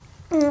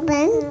Now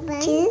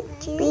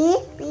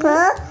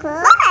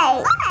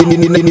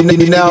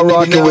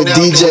rocking with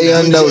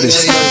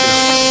DJ-Unnoticed.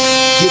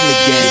 Give me the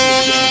game.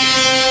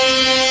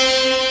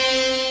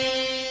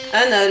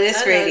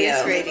 Unnoticed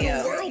Radio.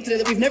 World today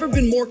that we've never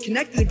been more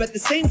connected, but at the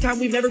same time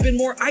we've never been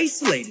more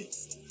isolated.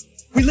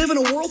 We live in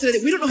a world today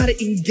that we don't know how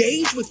to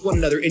engage with one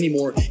another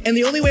anymore, and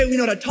the only way we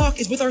know how to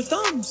talk is with our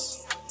thumbs.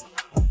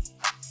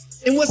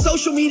 And what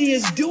social media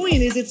is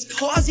doing is it's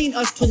causing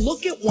us to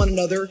look at one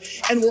another,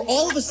 and we're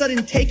all of a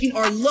sudden taking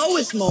our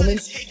lowest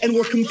moments and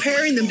we're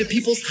comparing them to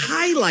people's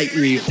highlight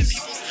reels.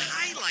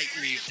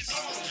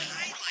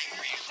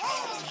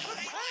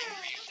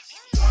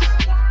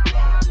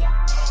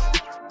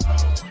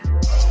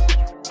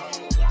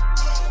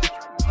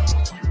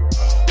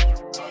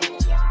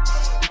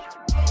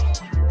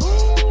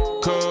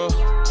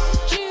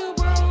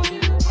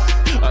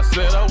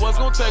 Said I was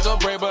gonna take a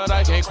break, but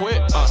I can't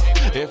quit.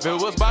 If it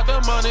was about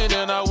the money,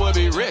 then I would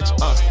be rich.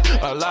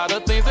 A lot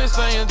of things they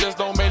saying just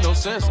don't make no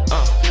sense.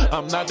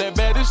 I'm not that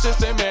bad, it's just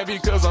they mad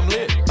because I'm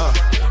lit.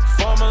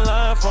 Form a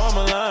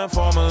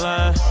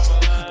line.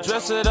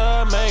 Dress it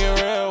up, make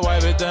it real,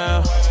 wipe it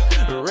down.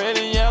 Red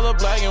and yellow,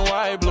 black and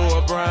white, blue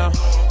or brown.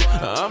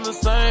 I'm the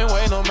same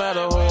way no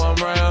matter who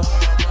I'm around.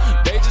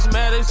 They just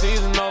mad they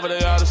season over,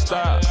 they oughta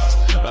stop.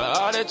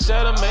 All that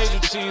cheddar made you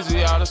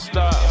cheesy, oughta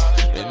stop.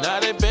 And now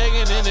they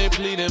begging and they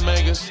pleading,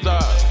 make it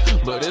stop.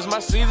 But it's my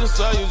season,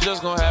 so you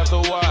just gon' have to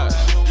watch.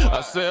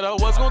 I said I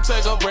was gon'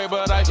 take a break,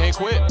 but I can't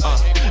quit.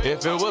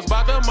 If it was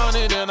about the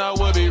money, then I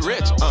would be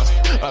rich.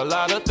 A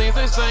lot of things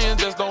they saying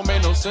just don't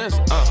make no sense.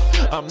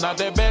 I'm not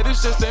that bad,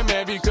 it's just they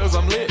mad because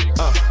I'm lit.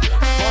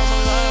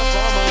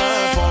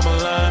 Form a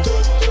line.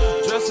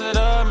 Dress it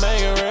up,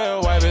 make it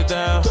real, wipe it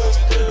down.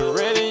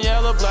 Red and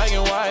yellow, black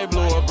and white,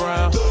 blue or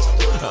brown.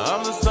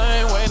 I'm the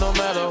same way no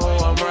matter who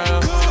I'm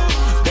around.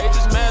 They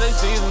just mad they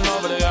season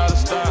over, they oughta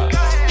stop.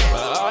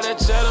 All that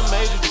cheddar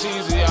made you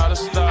cheesy, oughta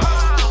stop.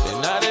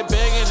 And now they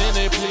begging and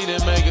they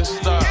pleading, make it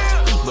stop.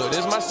 But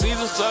it's my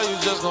season, so you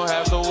just gon'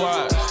 have to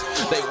watch.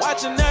 They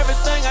watching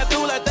everything I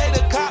do like they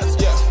the cops,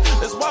 yeah.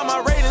 That's why my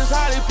ratings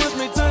high, they push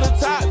me to the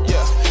top,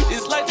 yeah.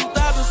 It's like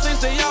 2006,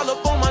 they all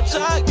up on my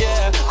chart,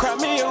 yeah. Cry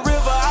me a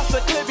river, I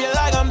still clip you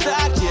like I'm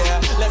Doc, yeah.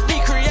 Let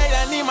me create,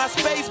 I need my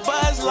space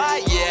buzz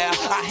light, yeah.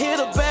 I hear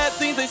the bad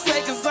things they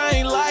say cause I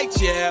ain't liked,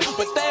 yeah.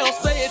 But they don't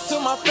say it to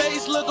my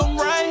face, look, I'm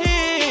right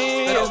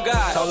here. Oh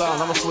God, hold on,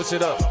 I'ma switch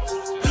it up.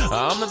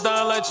 I'm the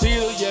Don like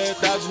Cheetah, yeah,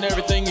 dodging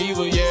everything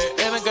evil,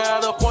 yeah. And I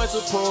got a point to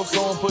prove,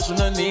 so I'm pushing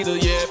the needle,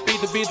 yeah. Beat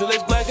the beat till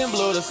it's black and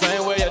blue, the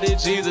same way I did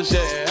Jesus,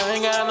 yeah. I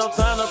ain't got no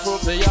time to prove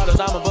to y'all that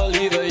I'm a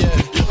believer, yeah.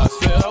 I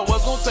said I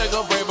was gonna take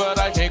a break, but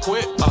I can't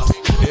quit.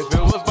 If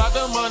it was about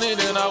the money,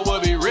 then I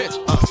would be rich.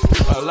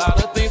 A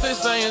lot of things they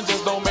saying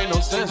just don't make no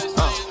sense.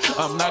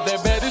 I'm not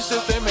that bad, it's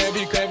just they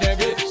maybe can't get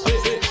it.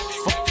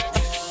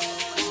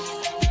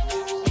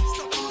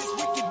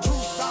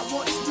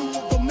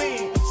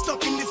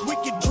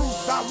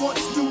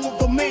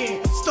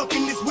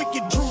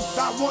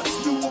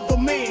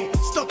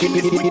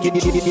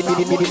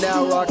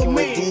 Now rocking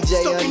with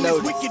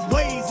DJ-Unnoticed. Wicked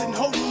ways and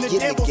holding the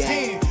devil's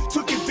hand.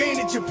 Took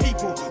advantage of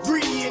people,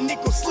 greedy and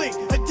nickel slick.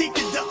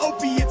 Addicted to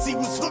opiates, he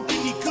was hooked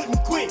and he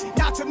couldn't quit.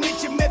 Not to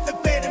mention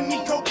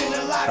methamphetamine, coke and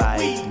a lot of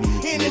weed.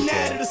 In and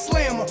out of the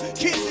slammer,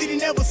 kids that he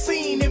never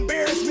seen.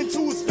 Embarrassment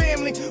to his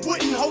family,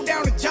 wouldn't hold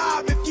down a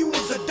job. If you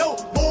was a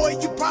dope boy,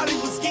 you probably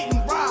was getting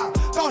robbed.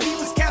 Thought he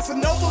was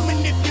Casanova,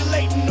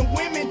 manipulating the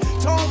women.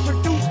 Tongue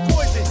produced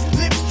poison,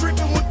 lips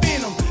dripping with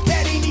venom.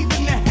 That ain't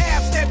even the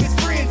half, stab his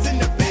friends in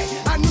the back.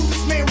 I knew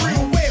this man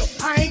real well,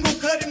 I ain't gon'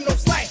 cut him no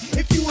slack.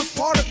 If you was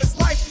part of his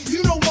life,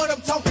 you know what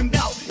I'm talking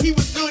about. He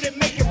was good at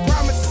making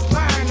promises,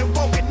 lying and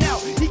walking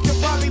out. He could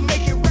probably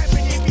make it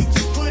rapping if he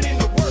just put in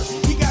the work.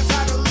 He got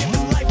tired of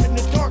living life in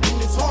the dark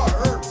and his heart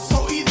hurt.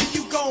 So either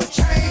you gon'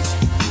 change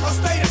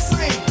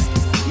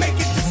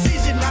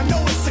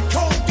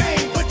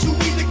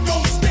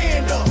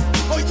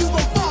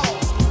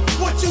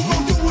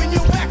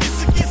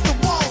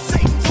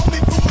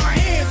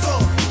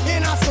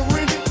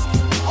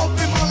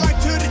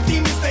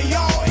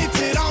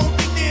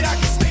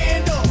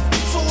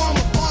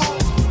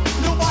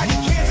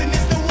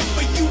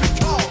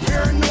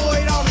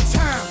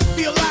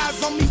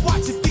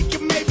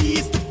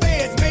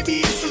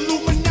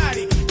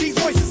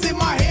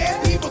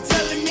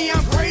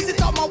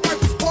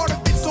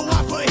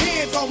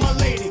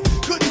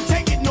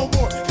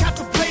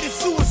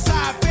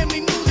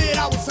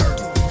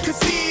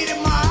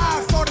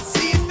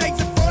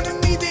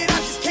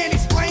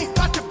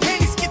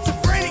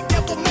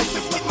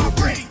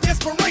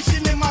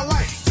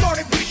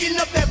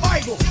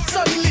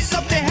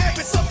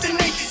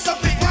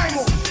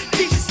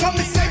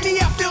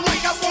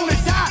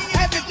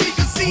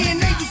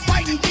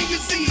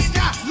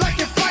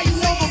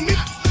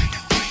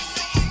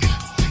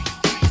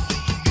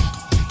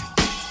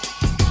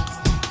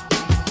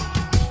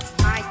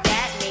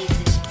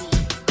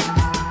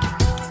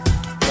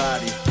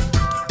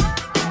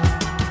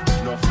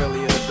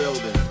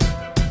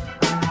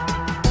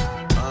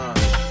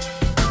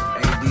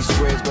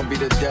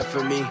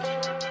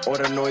Or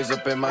the noise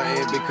up in my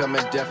ear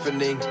becoming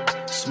deafening.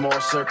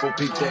 Small circle,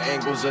 peep the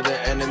angles of the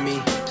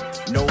enemy.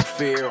 No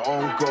fear,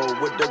 on go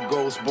with the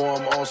ghost. Boy,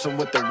 I'm awesome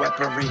with the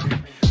weaponry.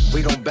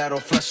 We don't battle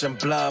flesh and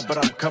blood, but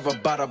I'm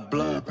covered by the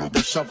blood.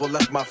 The shovel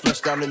left my flesh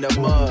down in the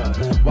mud.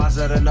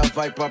 Wiser than a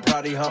viper,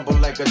 probably humble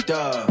like a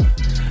dove.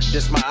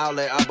 This my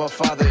outlet, Abba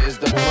Father is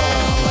the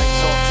blood. Like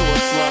salt to a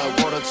slug,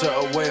 water to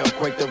a whale.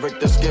 Quake the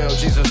Richter scale,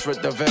 Jesus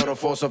ripped the veil. The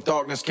force of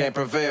darkness can't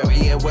prevail.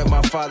 Eating with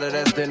my Father,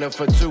 that's dinner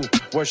for two.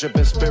 Worship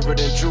in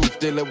spirit and truth,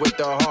 dealing with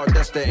the heart,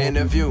 that's the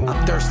interview.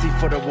 I'm thirsty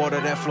for the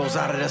water that flows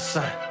out of the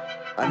sun.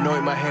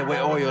 Anoint my head with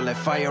oil, let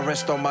fire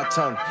rest on my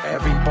tongue.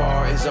 Every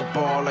bar is a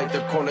bar like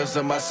the corners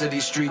of my city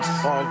streets.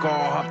 On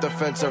guard, hopped the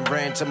fence and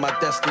ran to my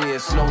destiny.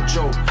 It's no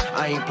joke,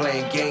 I ain't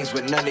playing games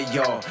with none of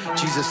y'all.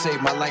 Jesus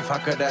saved my life, how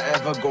could I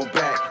ever go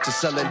back to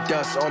selling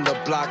dust on the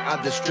block? I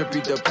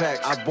distribute the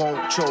packs. I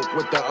won't choke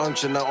with the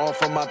unction, I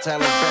offer my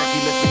talents back. He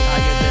lift me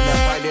higher than a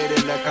fighter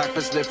in the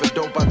cockpit, sniffing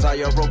dope. I tie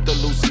a rope to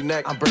Lucy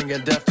neck, I'm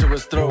bringing death to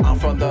his throat. I'm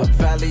from the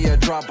valley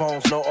of dry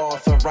bones, no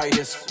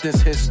arthritis.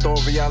 This his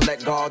story, I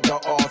let God the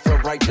author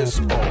write this.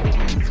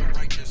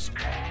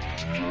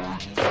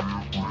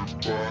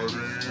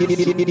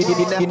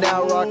 You're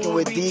now rocking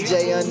with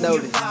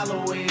DJ-Unnoticed.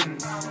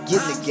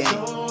 Get in the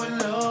game.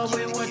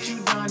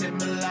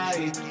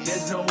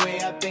 There's no way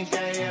I think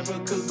I ever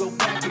could go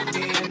back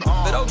again.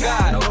 But oh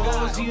God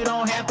knows you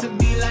don't have to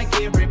be like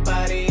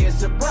everybody.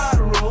 It's a broad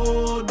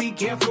road, be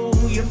careful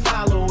who you're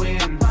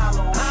following.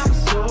 I'm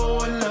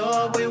so in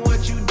love with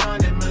what you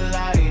done in my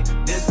life.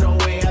 There's no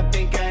way I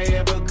think I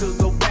ever could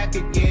go back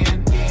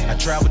again. I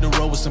traveled the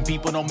road with some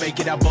people, don't make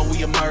it out, but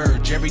we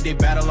emerge. Everyday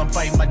battle, I'm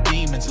fighting my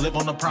demons. Live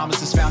on the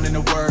promises found in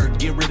the word.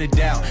 Get rid of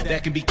doubt,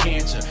 that can be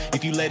cancer.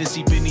 If you let it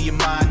seep into your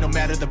mind, no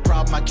matter the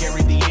problem, I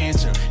carry the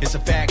answer. It's a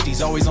fact,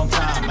 he's always on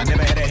time. I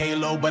never had a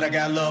halo, but I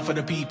got love for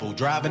the people.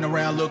 Driving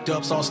around, looked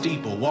up, saw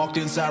steeple. Walked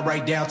inside,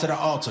 right down to the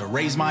altar.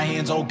 Raised my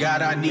hands, oh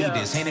God, I need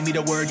this. Handed me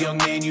the word, young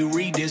man, you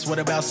read this. What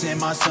about sin,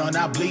 my son?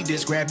 I bleed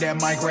this. Grab that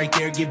mic right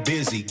there, get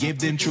busy. Give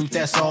them truth,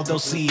 that's all they'll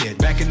see it.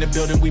 Back in the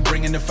building, we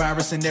bringing the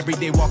virus. And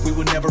everyday walk, we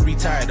will never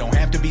retire. Don't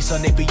have to be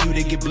Sunday for you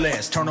to get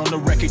blessed. Turn on the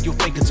record, you'll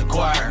think it's a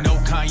choir. No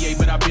Kanye,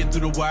 but I've been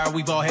through the wire.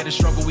 We've all had a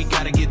struggle, we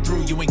gotta get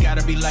through. You ain't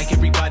gotta be like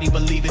everybody,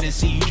 believe it and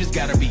see. You just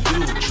gotta be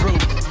you,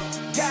 truth.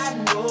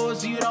 God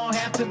knows you don't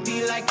have to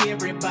be like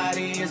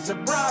everybody. It's a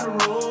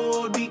broad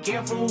road, be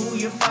careful who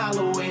you're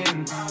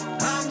following.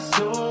 I'm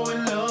so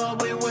in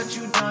love with what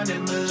you done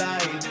in my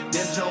life.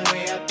 There's no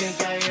way I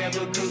think I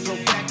ever could go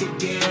back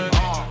again.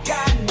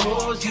 God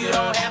knows you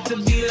don't have to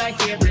be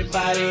like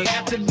everybody.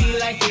 Have to be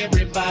like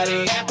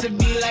everybody. Have to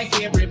be like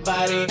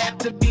everybody. Have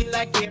to be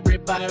like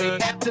everybody.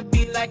 Have to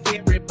be like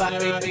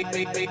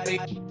everybody.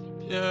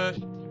 Yeah.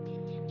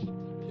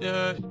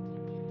 Yeah.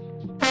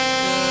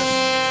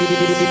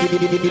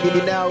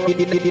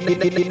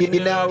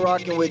 You're now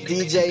rocking with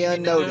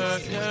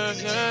DJ-Unnoticed.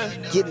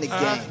 Get in the game.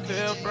 I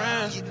feel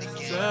brand.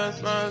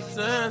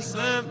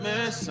 Send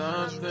me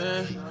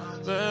something.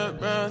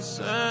 But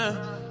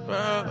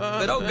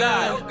oh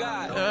God.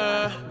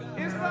 Yeah.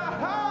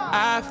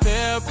 I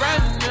feel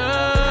brand new.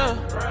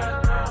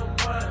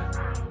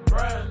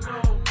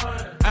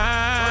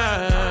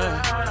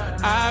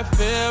 I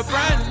feel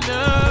brand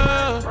new.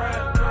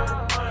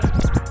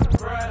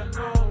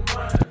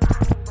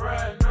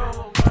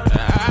 I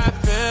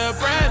feel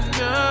brand new.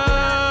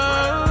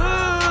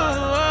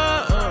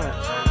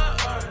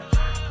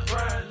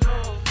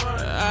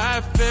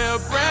 I feel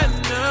brand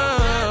new.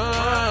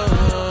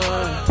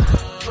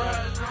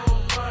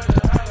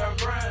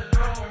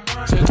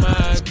 Check my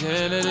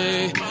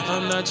identity,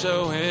 I'm not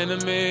your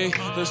enemy.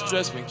 The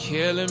stress been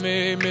killing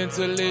me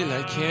mentally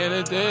like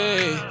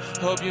Kennedy.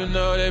 Hope you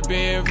know that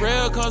being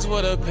real comes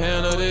with a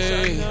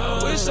penalty.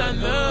 I wish I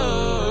knew.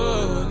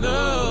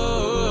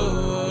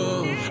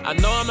 I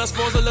know I'm not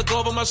supposed to look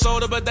over my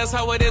shoulder, but that's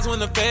how it is when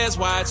the feds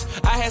watch.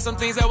 I had some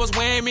things that was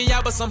weighing me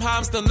out, but somehow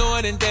I'm still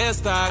newer than dead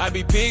stock. I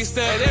be pissed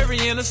at every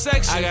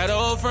intersection. I got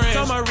old friends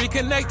talking about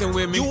reconnecting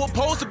with me. You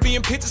opposed to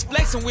being pictures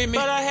flexing with me,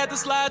 but I had to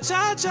slide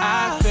cha-cha.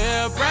 I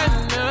feel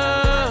brand new.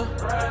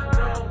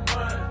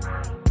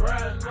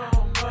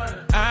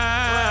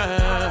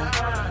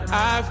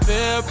 I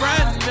feel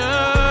brand new.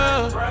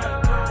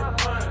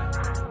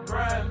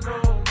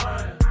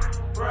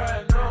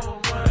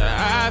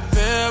 I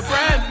feel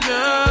brand new.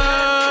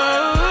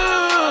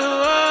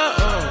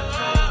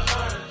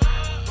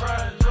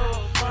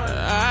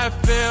 I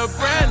feel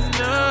brand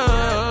new.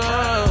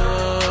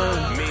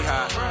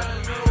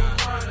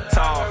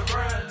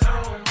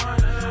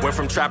 Went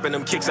from trapping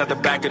them kicks out the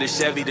back of the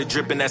Chevy to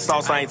dripping that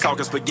sauce. I ain't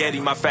talking spaghetti.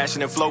 My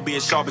fashion and flow be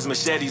as sharp as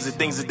machetes. The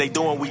things that they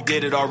doing, we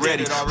did it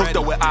already. Hooked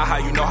up with AHA,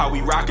 you know how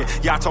we rockin'.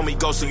 Y'all told me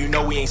go, so you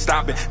know we ain't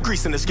stopping.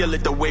 Greasing the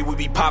skillet the way we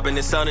be popping.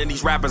 And son of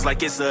these rappers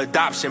like it's an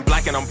adoption.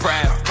 Black and I'm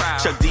proud.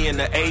 Chuck D in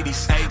the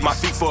 80s. My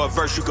feet for a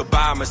verse, you could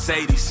buy a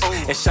Mercedes.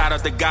 And shout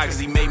out to God, cause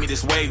he made me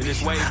this wavy.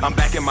 I'm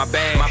back in my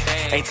bag.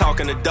 Ain't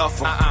talking to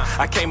duffel.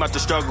 I came out the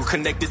struggle,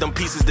 connected them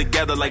pieces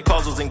together like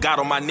puzzles and got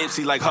on my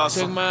Nipsey like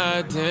hustle. Check my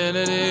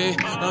identity,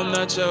 I'm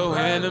not not your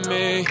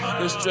enemy.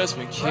 The stress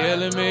been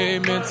killing me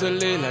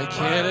mentally like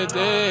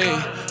Kennedy.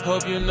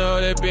 Hope you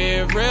know that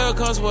being real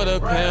comes with a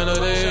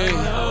penalty.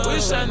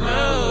 Wish I knew,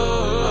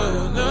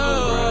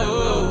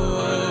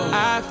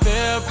 I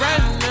feel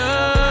brand new.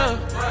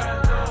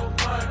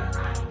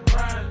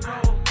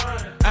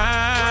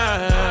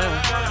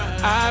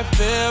 I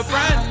feel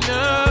brand new.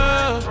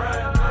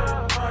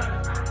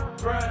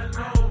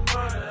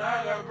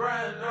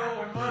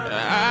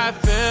 I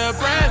feel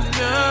brand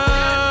new.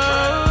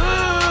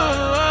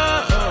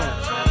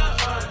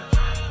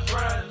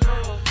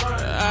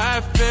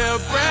 I feel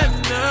brand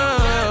new.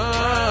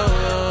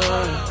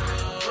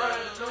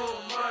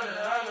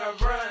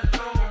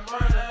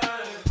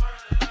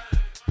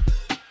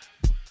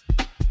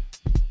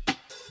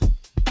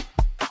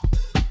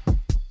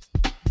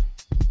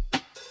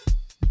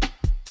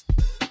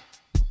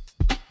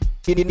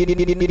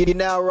 You're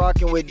now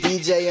rocking with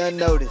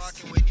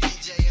DJ-Unnoticed.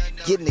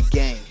 Get in the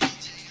game.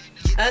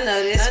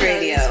 Unnoticed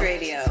Radio.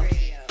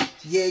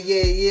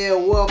 Yeah.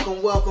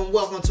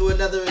 Welcome to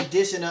another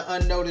edition of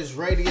Unnoticed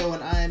Radio,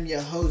 and I am your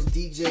host,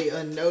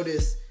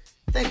 DJ-Unnoticed.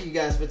 Thank you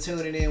guys for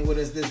tuning in with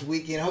us this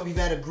weekend. Hope you've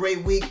had a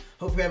great week.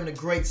 Hope you're having a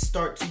great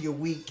start to your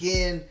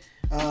weekend.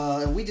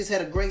 And we just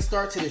had a great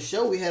start to the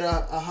show. We had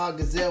Aha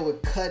Gazelle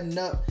with Cutting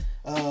Up.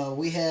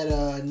 We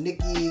had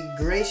Nikki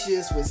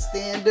Gracious with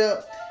Stand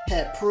Up.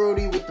 Had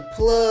Prudy with The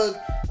Plug.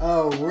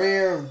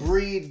 Rare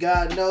Breed,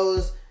 God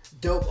Knows.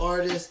 Dope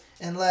artist.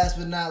 And last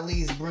but not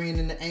least, bringing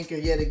in the anchor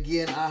yet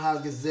again, Aha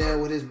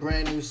Gazelle with his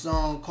brand new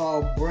song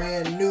called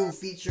Brand New,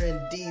 featuring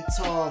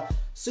D-Tall.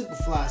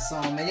 Superfly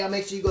song, man. Y'all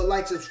make sure you go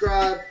like,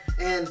 subscribe,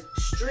 and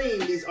stream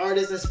these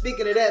artists. And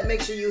speaking of that, make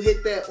sure you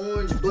hit that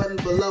orange button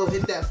below.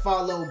 Hit that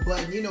follow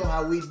button. You know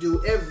how we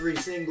do every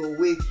single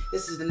week.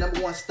 This is the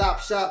 #1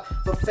 stop shop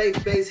for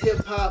faith-based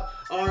hip-hop,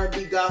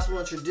 R&B, gospel,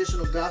 and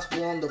traditional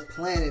gospel on the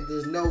planet.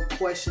 There's no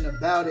question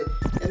about it.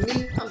 And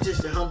me, I'm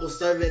just your humble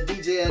servant,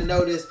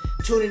 DJ-Unnoticed,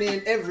 tuning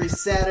in every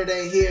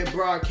Saturday here,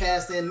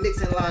 broadcasting,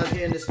 mixing live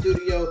here in the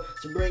studio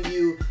to bring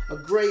you a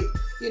great,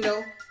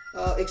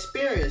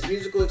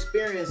 musical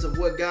experience of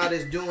what God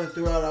is doing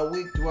throughout our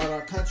week, throughout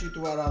our country,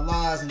 throughout our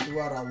lives, and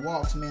throughout our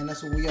walks, man.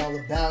 That's what we all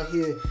about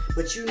here.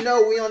 But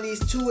we on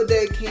these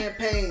 2-a-day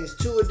campaigns,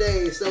 2 a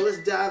day. So let's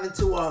dive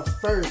into our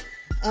first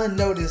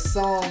unnoticed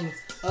song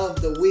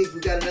of the week.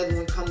 We got another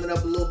one coming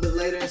up a little bit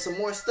later, and some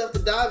more stuff to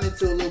dive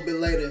into a little bit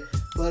later.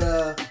 But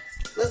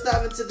let's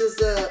dive into this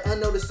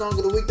unnoticed song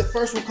of the week. The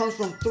first one comes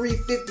from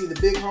 350, the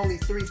big homie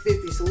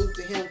 350. Salute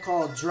to him,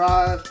 called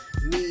Drive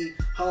Me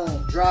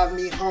Home. Drive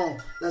Me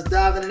Home. Let's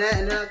dive into that,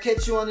 and then I'll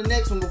catch you on the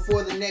next one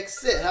before the next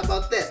set. How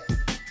about that?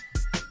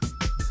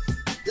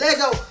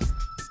 Lego!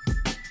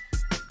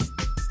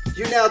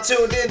 You're now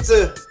tuned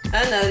into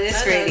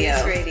Unnoticed Radio.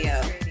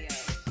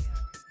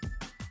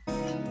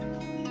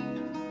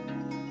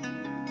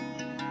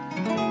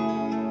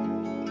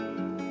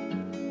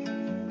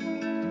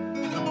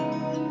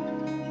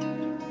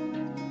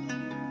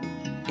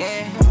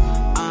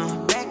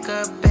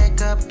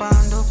 Back up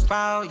on the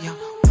road, yo.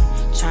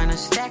 Tryna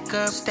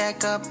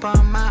stack up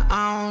on my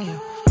own, yo.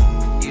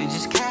 You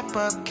just cap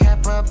up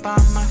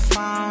on my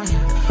phone, yo.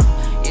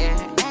 Yeah,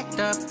 backed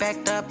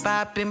up,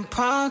 I've been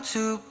prone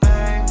to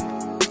burn.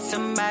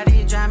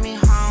 Somebody drive me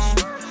home.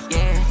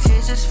 Yeah,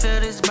 tears just fill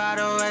this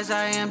bottle as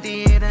I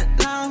empty it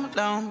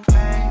alone.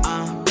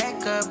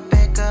 Back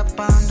up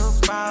on the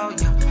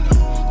road, yo.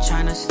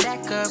 Tryna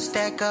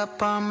stack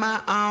up on my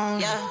own.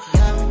 Yeah.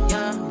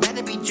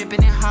 Rather be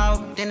dripping in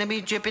hope than to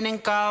be dripping in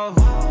gold.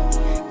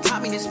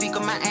 Taught me to speak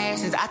on my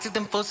actions, I took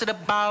them full to the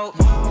boat.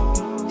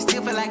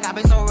 Still feel like I've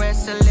been so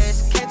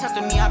restless. Can't talk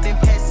to me, I've been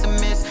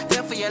pessimist.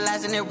 Feel for your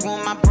lies and it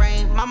ruined my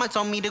brain. Mama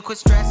told me to quit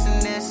stressing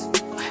this.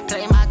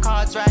 Play my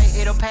cards right,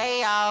 it'll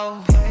pay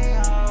off.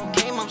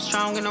 Came up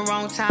strong in the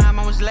wrong time,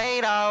 I was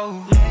laid off.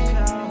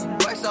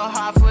 Worked so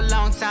hard for a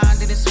long time,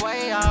 didn't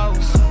sway off.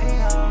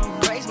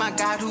 Praise my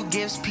God who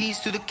gives peace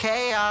to the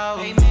chaos.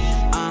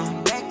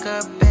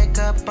 Back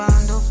up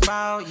on the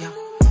road, yo.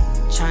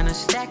 Tryna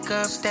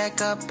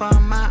stack up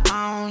on my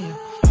own, yo.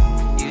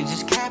 You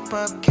just cap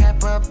up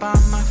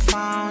on my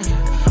phone, yo.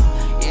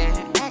 Yeah,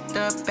 backed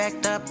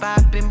up,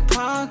 I've been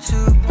prone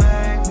to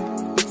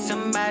burn.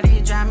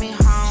 Somebody drive me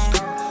home.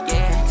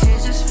 Yeah,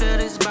 tears just fill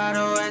this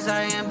bottle as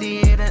I empty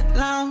it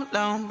alone.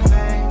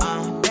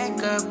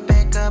 Back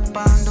up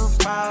on the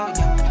road,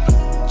 yo.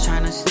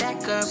 Tryna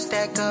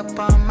stack up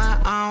on my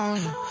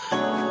own, yo.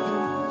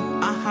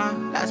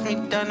 That's me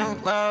down the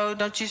road,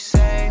 don't you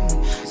save me.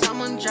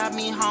 Someone drive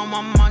me home,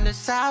 I'm on the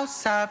south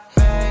side,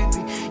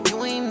 baby.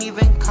 You ain't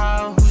even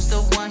call, who's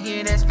the one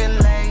here that's been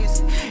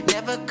lazy?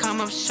 Never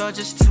come up short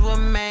just to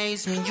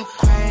amaze me, you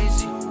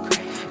crazy.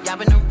 Y'all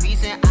been the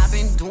reason I've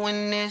been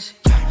doing this.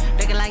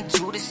 Looking like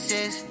Judas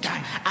is.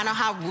 I know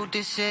how rude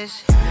this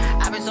is.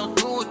 I've been so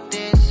through with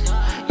this.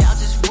 Y'all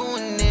just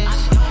ruin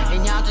this.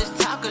 And y'all just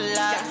talk a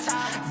lot.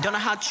 Don't know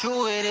how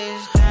true it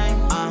is.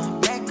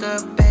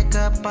 Back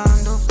up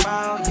on the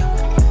road, yo.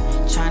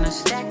 Tryna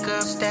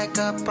stack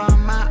up on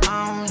my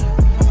own, yo.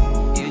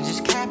 You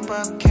just cap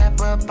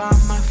up on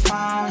my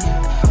phone, yo.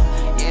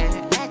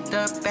 Yeah,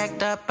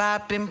 backed up,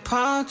 I've been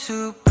prone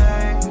to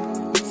burn.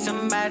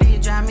 Somebody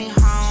drive me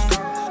home.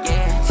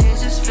 Yeah,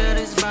 tears just fill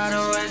this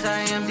bottle as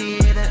I empty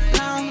it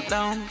alone.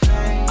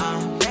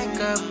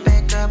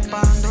 Back up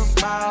on the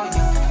ball.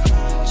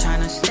 Yeah.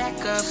 Tryna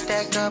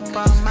stack up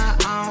on my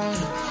own.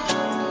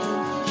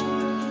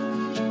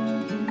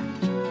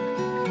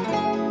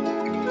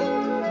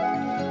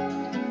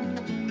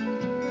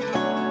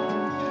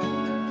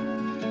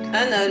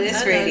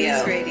 Unnoticed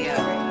Radio.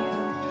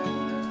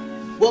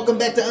 Welcome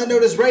back to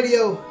Unnoticed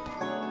Radio.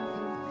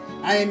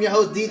 I am your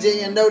host,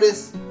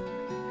 DJ-Unnoticed.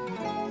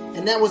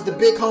 And that was the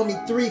big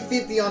homie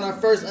 350 on our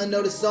first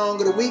Unnoticed song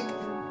of the week.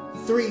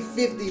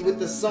 350 with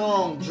the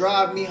song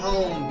Drive Me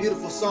Home.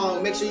 Beautiful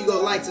song. Make sure you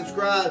go like,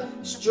 subscribe,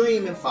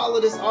 stream, and follow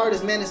this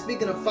artist, man. And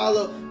speaking of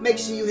follow, make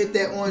sure you hit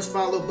that orange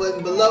follow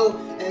button below.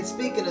 And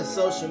speaking of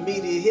social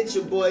media, hit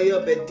your boy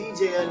up at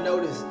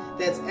DJ-Unnoticed.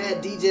 That's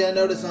at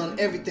DJ-Unnoticed on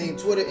everything.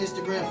 Twitter,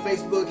 Instagram,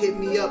 Facebook. Hit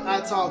me up. I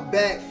talk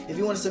back. If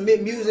you want to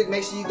submit music,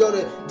 make sure you go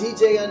to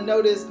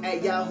DJ-Unnoticed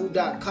at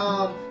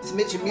yahoo.com.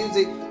 Submit your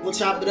music. We'll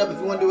chop it up. If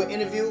you want to do an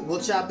interview,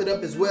 we'll chop it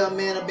up as well,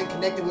 man. I've been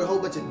connected with a whole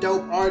bunch of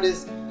dope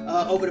artists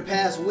over the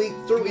past week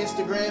through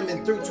Instagram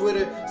and through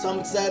Twitter, so I'm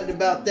excited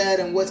about that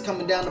and what's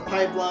coming down the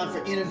pipeline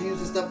for interviews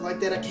and stuff like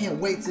that. I can't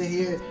wait to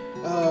hear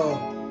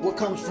what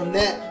comes from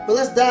that. But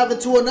let's dive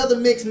into another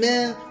mix,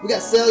 man. We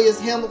got Celius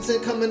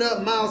Hamilton coming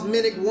up, Miles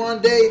Minnick one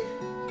day.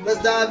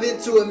 Let's dive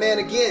into it, man.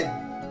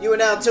 Again, you are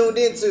now tuned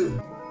into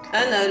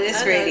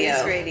Unnoticed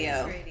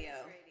Radio.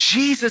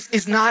 Jesus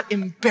is not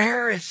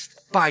embarrassed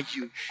by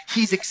you.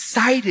 He's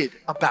excited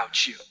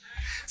about you.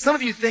 Some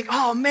of you think,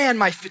 oh man,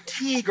 my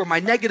fatigue or my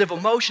negative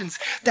emotions,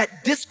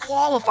 that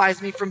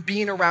disqualifies me from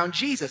being around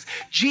Jesus.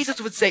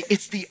 Jesus would say,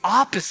 it's the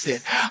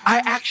opposite.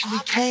 I actually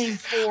came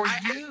for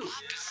you.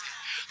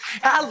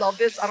 I love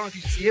this. I don't know if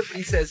you see it, but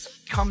he says,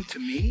 come to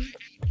me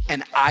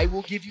and I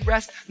will give you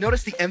rest.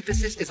 Notice the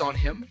emphasis is on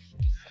him.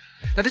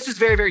 Now this is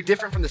very, very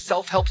different from the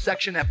self-help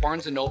section at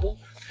Barnes & Noble.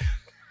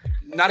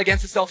 Not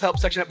against the self-help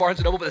section at Barnes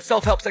 & Noble, but the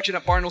self-help section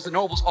at Barnes &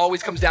 Noble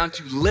always comes down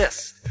to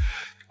lists.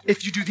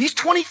 If you do these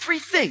 23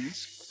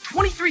 things,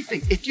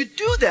 if you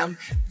do them,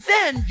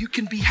 then you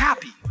can be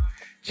happy.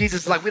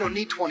 Jesus is like, we don't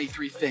need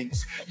 23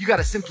 things. You got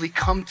to simply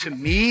come to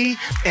me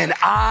and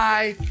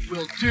I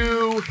will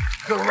do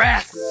the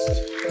rest.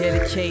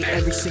 Dedicate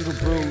every single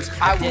bruise.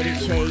 I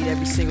dedicate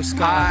every single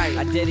scar.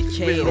 I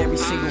dedicate every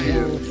single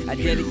wound. I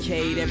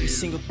dedicate every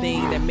single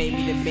thing that made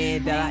me the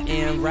man that I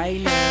am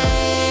right now.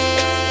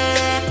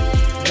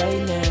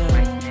 Right now.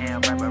 Right now.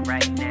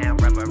 Right now.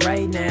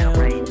 Right now.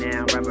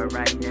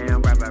 Right now.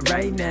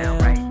 Right now.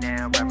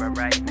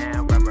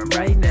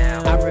 Right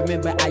now. I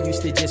remember I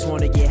used to just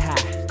want to get high.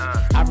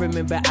 I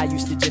remember I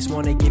used to just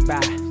want to get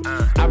by.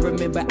 I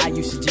remember I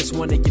used to just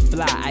want to get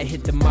fly. I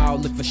hit the mall,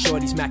 look for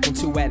shorties, Mac on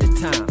 2 at a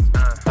time.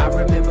 I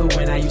remember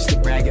when I used to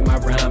brag at my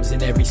rhymes,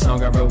 and every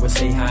song I wrote would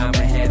say hi, I'm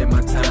ahead of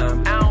my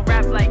time. I don't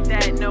rap like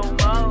that no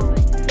more.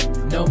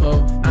 No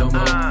more.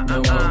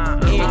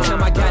 Every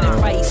time I got in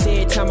fights,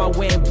 every time I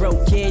went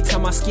broke, every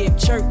time I skipped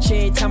church,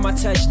 every time I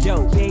touched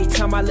dope, every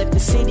time I left the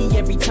city,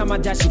 every time I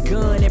dodged a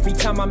gun, every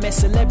time I met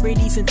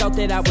celebrities and thought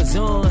that I was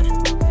on.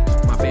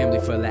 My family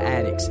full of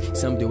addicts.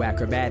 Some do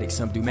acrobatics,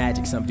 some do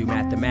magic, some do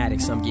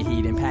mathematics, some get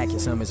heat and pack it,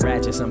 some is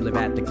ratchet, some live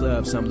at the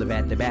club, some live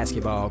at the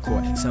basketball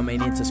court, some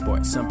ain't into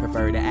sports, some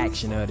prefer the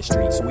action of the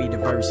streets. We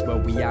diverse,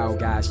 but we all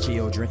God's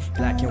children.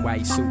 Black and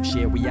white suits,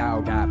 yeah, we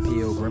all got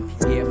pilgrim.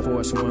 Air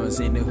Force Ones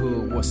in the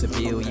hood were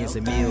civilians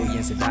and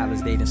millions of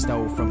dollars they done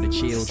stole from the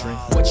children.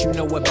 What you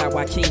know about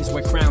why kings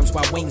wear crowns,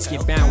 why wings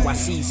get bound, why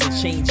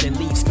seasons change and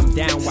leaves come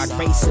down, why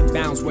grace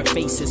abounds, where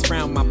faces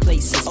frown, my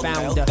place is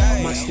found.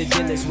 Amongst the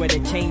dealers where the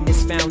cane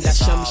is found. I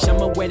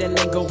shumma where the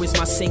lingo is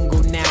my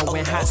single now.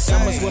 And hot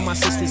summers where my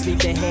sisters leave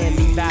their hair,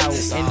 leave out.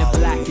 And the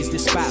black is the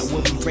spot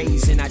where we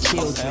raising our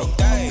children.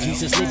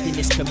 Jesus lived in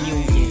this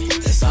communion.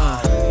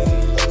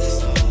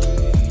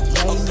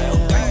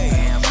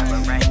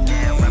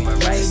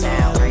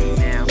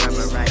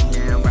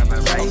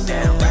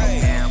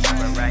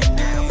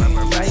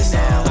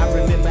 I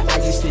remember I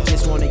used to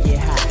just wanna get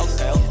high.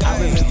 I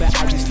remember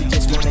I used to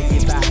just wanna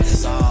get by.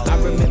 I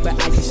remember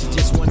I used to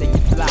just wanna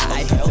get fly.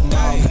 I hit the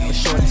mall for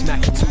shorties,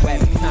 Mackin' 2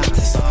 at a time.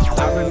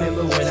 I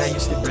remember when I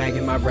used to brag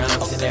in my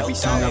rhymes, and every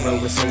song I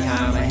wrote would say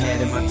hi, I'm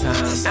ahead of my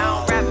time. I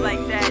don't rap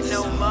like that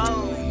no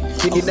more.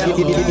 You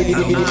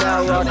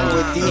now rocking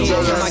with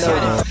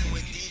DJ-Unnoticed.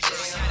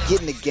 Get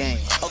in the game.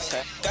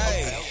 Okay.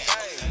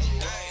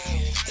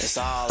 It's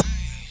all.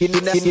 You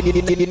now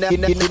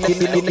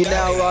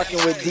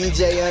rocking with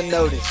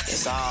DJ-Unnoticed.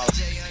 It's all.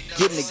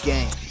 Get in the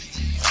game.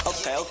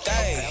 Okay.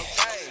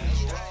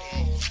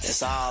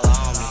 It's all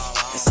on me.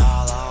 It's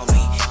all on me.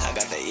 I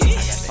got the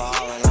yeast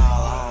falling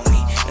all on me.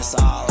 It's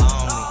all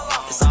on me.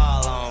 It's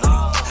all on me.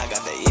 I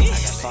got the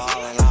yeast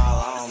falling all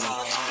on me.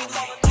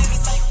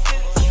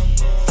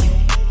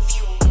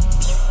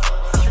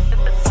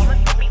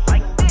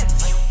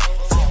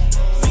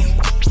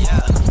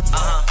 Yeah.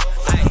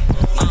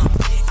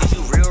 If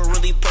you real,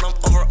 really put them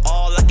over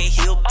all like a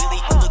hillbilly.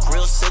 You look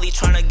real silly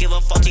trying to give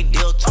a faulty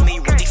deal to me.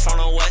 Really from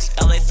the West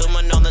LA,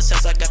 filming on the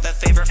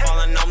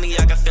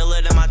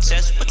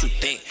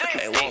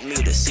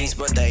deceased,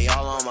 but they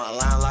all on my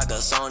line like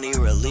a Sony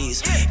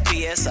release.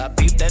 PS, I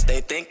peep that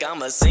they think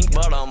I'm a sink,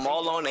 but I'm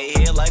all on their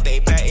head like they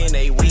patting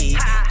they weed.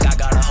 God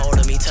got a hold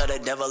of me, tell the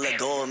devil let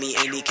go of me.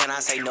 Any can I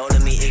say no to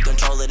me? In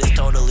control of this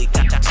totally.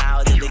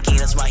 Child of the king,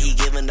 that's why he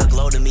giving the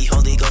glow to me.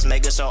 Holy Ghost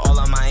making sure all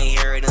of my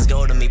inheritance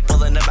go to me.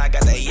 Pulling up, I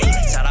got that yeah.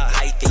 Shout out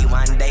hyphy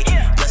one day.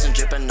 Blessing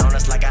dripping on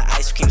us like an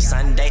ice cream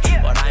sundae.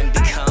 What I'm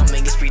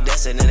becoming is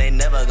predestined and ain't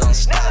never gonna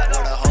stop. With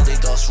a Holy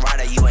Ghost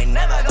rider, you ain't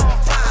never gonna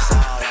fall. It's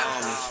all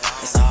on me,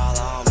 it's all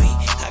on me.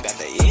 I got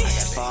the yeah,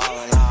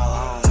 falling all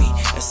on me.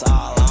 It's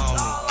all on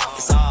me,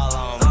 it's all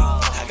on me.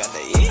 I got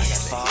the yeah,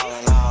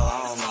 falling all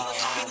on me.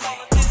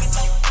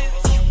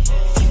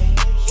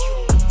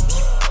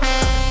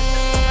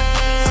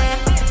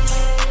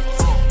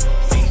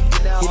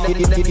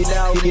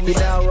 You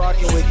now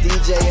rocking with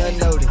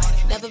DJ-Unnoticed.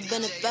 Never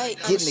been a bait,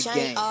 I'm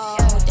ashamed. Oh,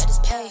 that is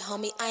pay,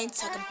 homie. I ain't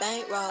talking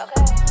bankroll.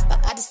 But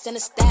I just send a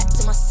stack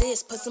to my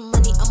sis. Put some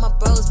money on my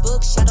bros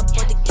book. Shout out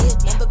for the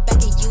gift. Remember back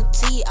at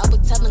UT, I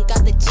would tell them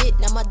got legit.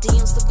 Now my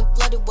DMs looking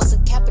flooded,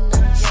 wasn't capping on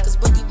them. Cause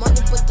when you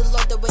wanted with the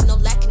Lord, there ain't no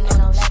lacking on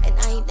them. And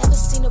I ain't never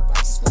seen a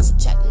righteous one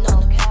subtracting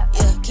on them.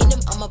 Yeah, kingdom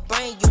on my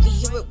brain, you can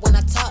hear it when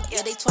I talk.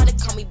 Yeah, they tryna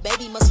call me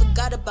baby, must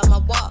forgot about my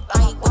walk.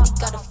 I ain't really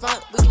got a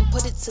front, we can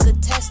put it to the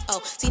test.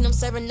 Oh, seen them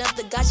serving up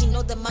the guys, you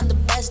know that I'm the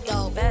best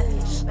though.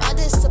 I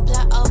just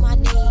supply all my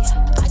needs.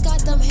 I got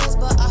them hands,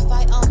 but I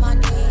fight on my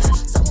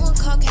knees. Someone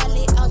call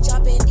Cali, I'm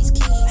dropping these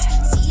keys.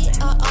 See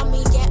it all on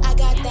me, yeah, I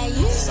got that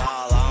you. It's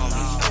all on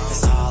me,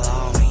 it's all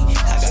on me.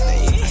 I got that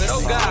yeah.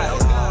 Oh God.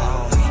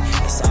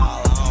 It's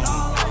all on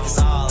me, it's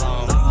all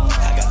on me.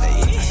 I got that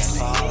yeah,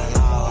 falling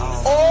all on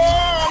me.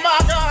 Oh my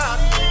God.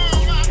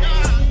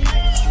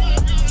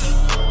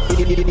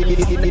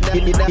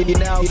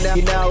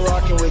 You now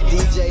rocking with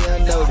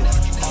DJ-Unnoticed.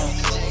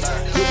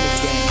 Get the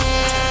game.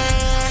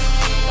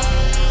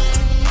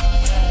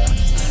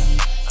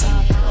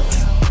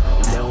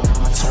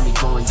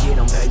 Go and get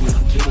him, baby,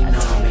 I'm getting on.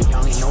 Man,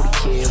 y'all ain't know the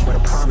kid, but I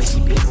promise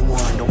he been the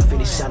one. Don't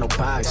finish out no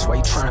box, why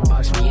you tryna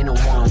box me in a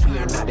one? We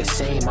are not the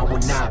same, I will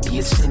not be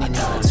a sinning.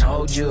 I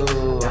told you,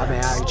 I've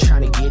been out here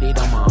trying to get it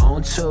on my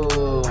own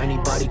too.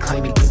 Anybody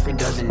claiming different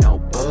doesn't know,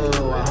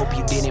 boo. I hope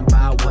you didn't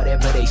buy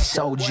whatever they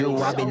sold you.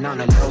 I've been on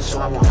the low, so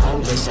I won't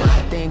hold this. And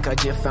I think I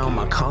just found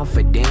my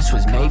confidence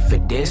was made for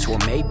this. Well,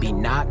 maybe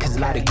not, cause a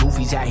lot of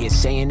goofies out here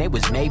saying they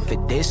was made for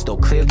this, though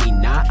clearly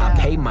not. I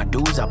paid my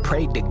dues, I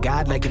prayed to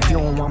God, like if you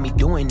don't want me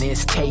doing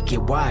this, take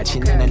it, watch.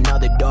 And then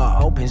another door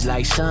opens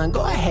like, son,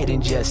 go ahead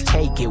and just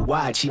take it,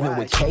 watch. Even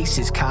with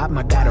cases caught,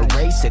 I gotta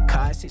raise the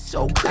cost. It's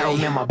so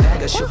crazy. In my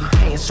bag, I should be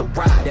paying so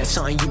right. That's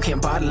something you can't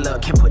bottle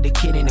up, can't put the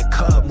kid in a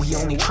cup. We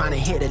only trying to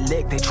hit a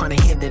lick, they trying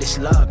to hit that it's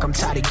luck. I'm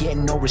tired of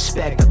getting no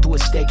respect, I threw a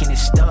stake and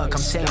it's stuck.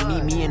 I'm saying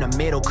meet me in the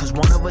middle, cause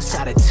one of us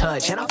out of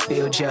touch. And I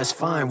feel just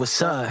fine,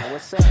 what's up?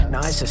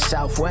 Nah, it's a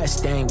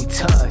Southwest thing, we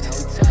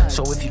tucked.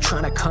 So if you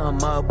trying to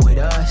come up with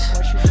us,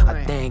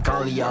 I think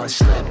all of y'all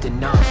slept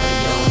enough.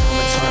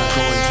 I'm trying to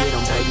go and get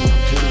him, baby, I'm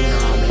getting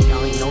on. Man,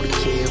 y'all ain't know the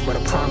kid, but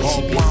I promise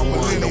he been the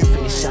one. Don't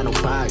finish out no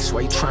box,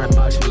 why you trying to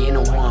box me in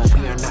a one?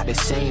 We are not the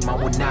same, I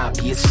will not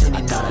be a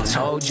sinning. I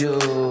told you,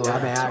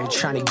 I've been out here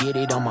trying to get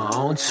it on my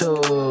own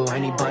too.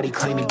 Anybody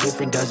claiming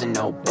different doesn't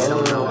know, they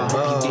don't know. I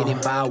hope you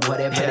didn't buy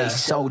whatever they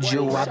sold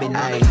you. I've been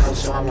on the low,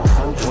 so I won't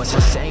hold you. What's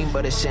the same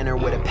but a sinner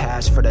with a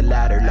pass for the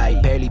ladder?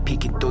 Like barely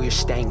peeking through your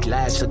stained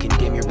glass, looking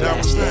dim your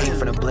blast. Staying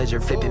from the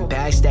blizzard, flipping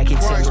bags, stacking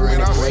timber in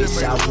the great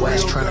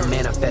Southwest, trying to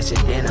manifest a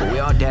dinner. We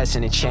all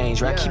destined to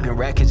change, right? Keeping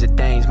records of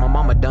things. My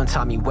mama done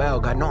taught me well,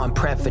 God know I'm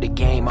prepped for the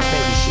game. My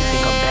baby, she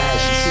think I'm bad,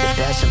 she see the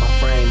best in my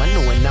frame. I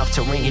knew enough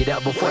to ring it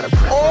up before the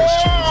preference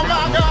changed.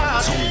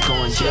 Now told me go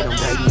and get him,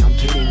 baby, I'm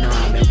getting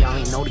on. Man, y'all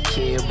ain't know the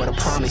kid, but I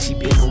promise he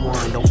been the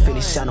one. Don't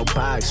finish out no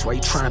box, why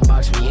you trying to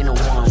box me in a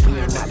one? We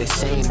are not the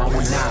same, I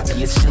will not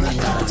be a sinner.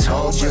 I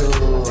told you,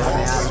 I've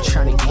been out here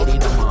trying to get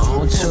it on my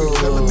own too.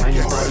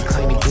 Anybody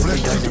claiming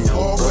different doesn't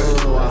know,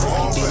 boo. I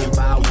hope you didn't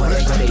buy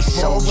whatever they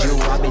sold you.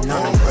 I've been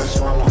on the road,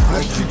 so I won't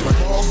hold you.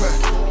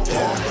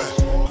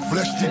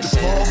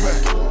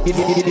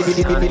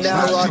 You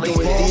now rocking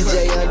with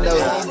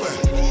DJ-Unnoticed.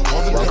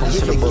 Welcome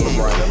to the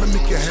Boulevard. Let me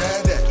make you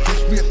have that.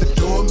 Catch me at the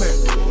doormat.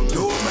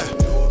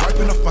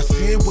 Wiping off my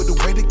sin with a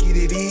way to get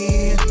it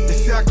in. They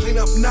say I clean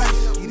up nice.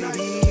 Get it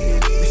in.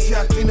 They say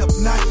I clean up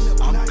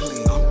nice. I'm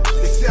clean.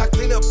 They say I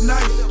clean up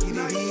nice. Get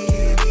it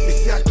in. They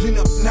say I clean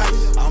up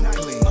nice. I'm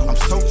clean. I'm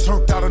so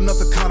turned out,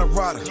 another kind of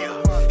rider.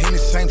 In the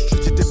same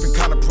streets, a different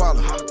kind of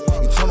problem.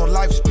 Eternal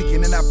life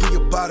speaking and I be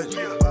about it.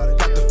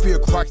 Got the fear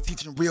of Christ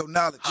teaching real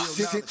knowledge.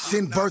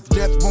 Sin, birth,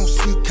 death, won't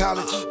see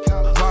college.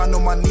 Grind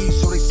on my knees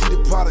so they see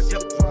the product.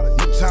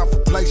 No time for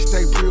play,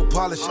 stay real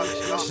polished.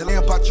 Say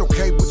about your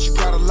cake, what you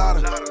got a lot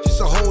of.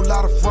 Just a whole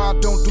lot of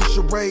fraud, don't do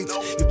charades.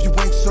 If you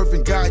ain't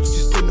serving God, you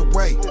just in the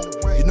way.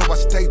 You know I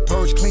stay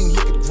purged, clean,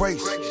 look at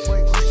grace. Used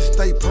to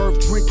stay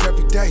purged, drink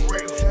every day.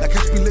 Now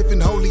catch me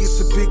living holy,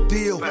 it's a big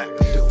deal.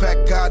 The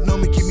fact God know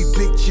me, give me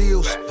big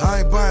chills.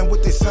 I ain't buying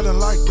what they selling,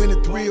 life been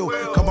a thrill.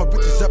 Call my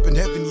bitches up in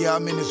heaven, yeah,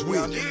 I'm in his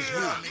will.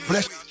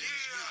 Flesh.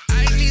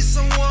 I need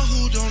someone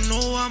who don't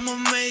know I'ma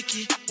make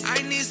it.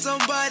 I need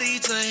somebody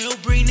to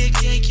help bring the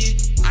cake in.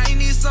 I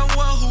need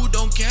someone who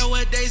don't care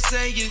what they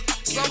saying.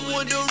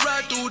 Someone to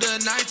ride through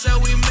the night till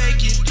we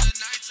make it.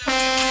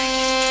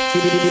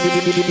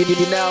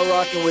 You're now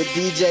rocking with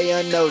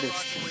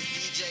DJ-Unnoticed.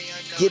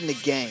 Get in the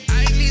game.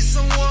 I need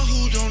someone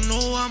who don't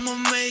know I'ma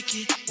make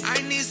it.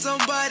 I need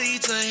somebody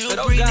to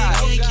help bring the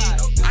cake in.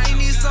 I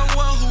need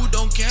someone who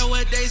don't care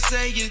what they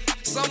saying.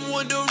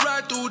 Someone to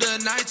ride through the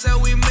night till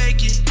we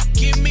make it.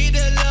 Give me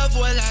the love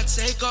while I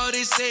take all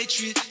this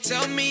hatred.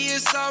 Tell me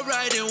it's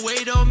alright and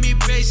wait on me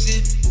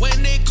patient.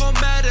 When they come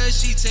at her,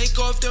 she take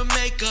off the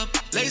makeup.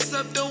 Lace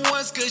up the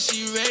ones cause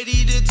she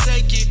ready to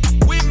take it.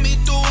 With me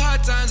through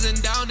hard times and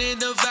down in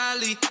the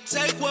valley.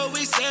 Take what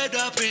we set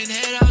up and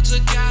head out to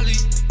Cali.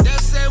 They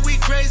said we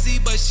crazy,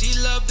 but she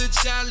love the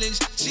challenge.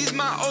 She's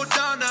my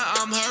O'Donna,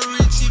 I'm her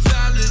Richie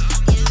Valens.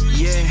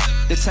 Yeah,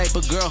 the type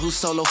of girl who's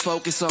solo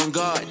focused on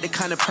God. The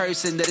kind of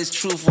person that is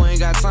truthful, ain't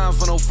got time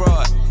for no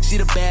fraud. She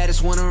the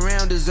baddest one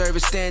around, deserve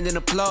a standing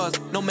applause.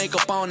 No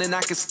makeup on and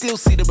I can still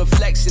see the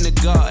reflection of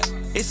God.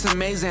 It's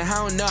amazing, I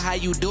don't know how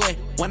you do it.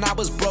 When I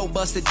was broke,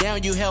 busted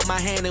down, you held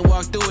my hand and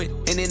walked through it.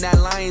 And in that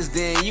lion's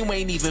den, you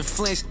ain't even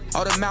flinched.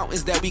 All the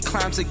mountains that we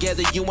climbed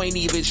together, you ain't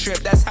even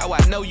tripped. That's how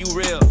I know you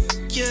real.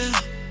 Yeah,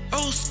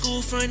 old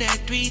school from that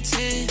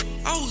 310.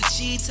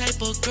 OG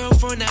type of girl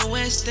from that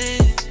West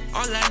End.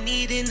 All I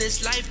need in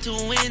this life to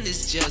win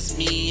is just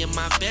me and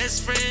my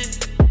best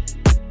friend.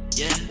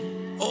 Yeah.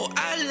 Oh,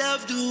 I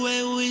love the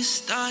way we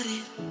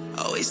started.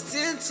 Always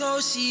 10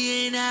 toes,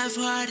 she ain't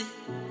half-hearted.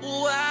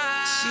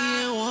 Wow. She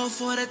ain't one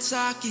for the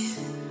talking.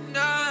 No.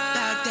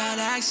 About that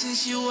action,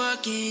 she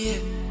working,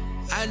 yeah.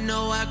 I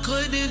know I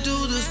couldn't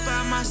do this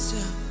by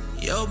myself.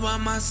 Yo, by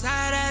my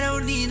side, I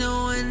don't need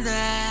no one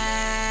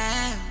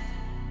there.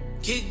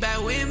 Kick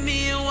back with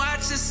me and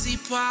watch the sea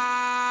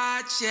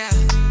part, yeah.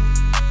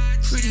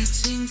 Pretty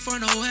ting from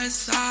the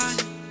west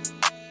side.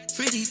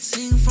 Pretty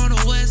ting from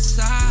the west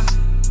side.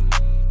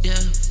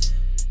 Yeah.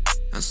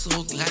 I'm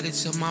so glad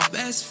that you're my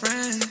best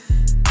friend.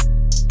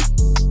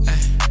 Hey.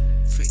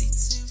 Pretty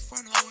ting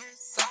from the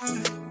west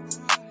side.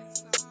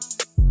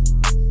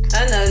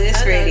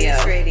 Unnoticed Radio.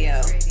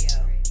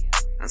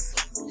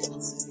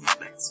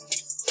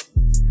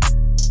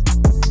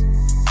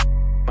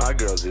 My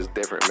girl's just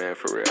different, man,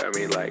 for real. I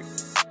mean, like,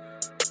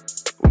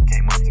 we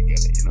came up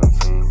together, you know what I'm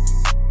saying?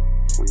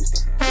 We used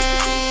to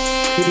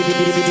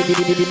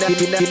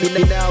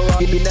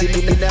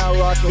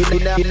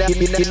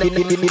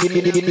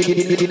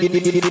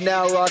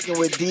now rocking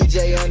with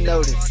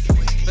DJ-Unnoticed.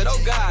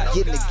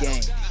 Get in the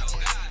game.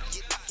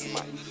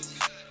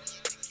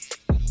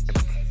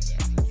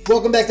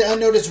 Welcome back to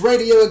Unnoticed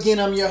Radio. Again,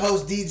 I'm your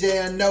host,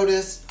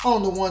 DJ-Unnoticed,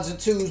 on the ones and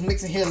twos,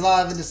 mixing here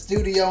live in the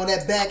studio. And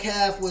that back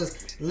half was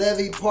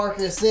Levy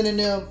Parker,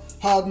 Synonym,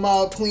 Hog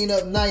Mob, Clean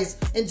Up Nice,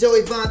 and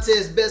Joey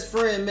Vontae's best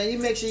friend, man. You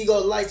make sure you go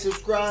like,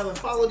 subscribe, and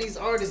follow these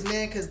artists,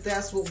 man, because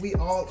that's what we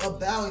all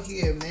about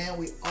here, man.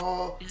 We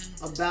all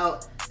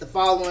about the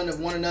following of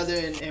one another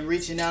and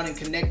reaching out and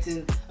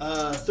connecting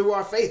through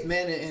our faith,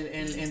 man,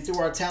 and through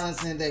our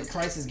talents and that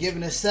Christ has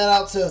given us. Shout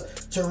out to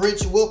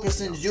Rich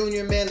Wilkerson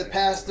Jr., man, the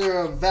pastor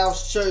of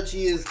Vouch Church.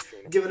 He is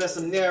giving us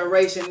some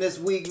narration this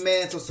week,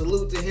 man, so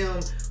salute to him.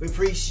 We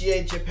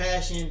appreciate your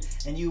passion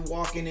and you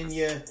walking in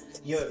your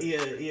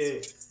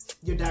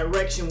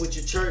direction with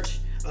your church,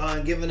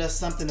 and giving us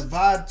something to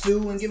vibe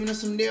to and giving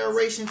us some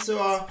narration to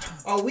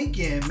our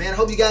weekend, man. I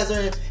hope you guys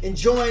are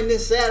enjoying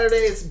this Saturday.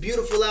 It's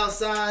beautiful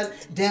outside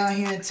down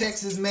here in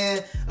Texas,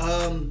 man.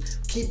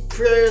 Keep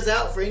prayers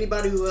out for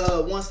anybody who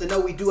wants to know.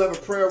 We do have a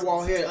prayer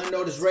wall here at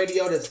Unnoticed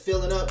Radio that's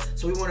filling up,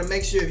 so we want to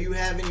make sure if you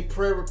have any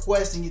prayer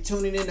requests and you're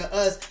tuning in to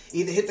us,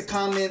 either hit the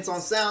comments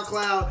on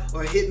SoundCloud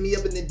or hit me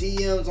up in the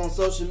DMs on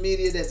social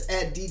media. That's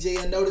at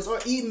DJ-Unnoticed, or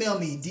email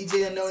me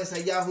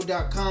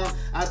dj-unnoticed@yahoo.com.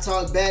 I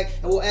talk back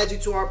and we'll add you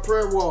to our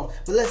prayer wall.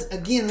 But let's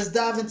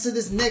dive into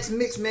this next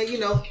mix, man. You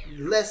know,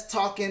 less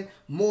talking,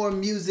 more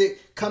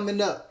music coming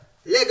up.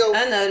 Lego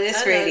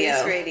Unnoticed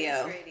Radio.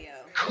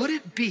 Could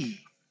it be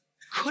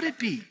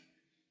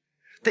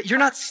that you're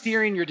not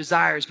steering your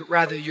desires, but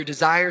rather your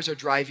desires are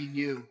driving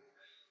you?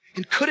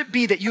 And could it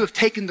be that you have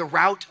taken the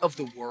route of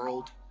the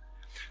world?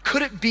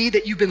 Could it be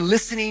that you've been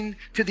listening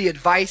to the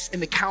advice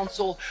and the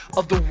counsel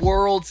of the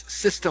world's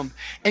system?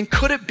 And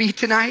could it be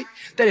tonight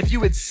that if you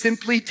would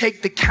simply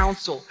take the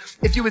counsel,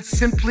 and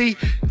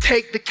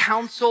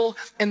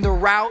the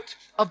route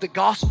of the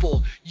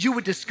gospel, you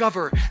would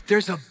discover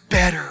there's a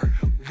better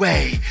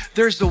way.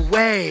 There's a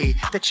way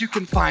that you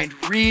can find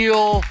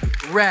real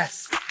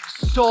rest,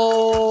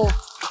 soul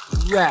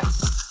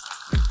rest.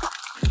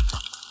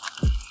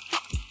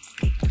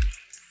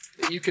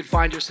 That you could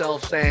find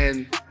yourself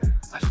saying,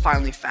 I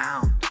finally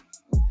found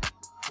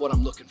what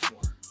I'm looking for.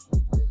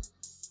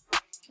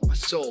 My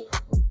soul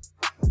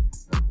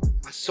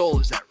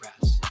is at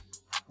rest.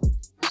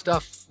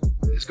 Stuff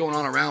is going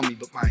on around me,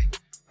 but my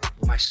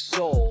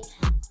soul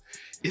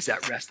is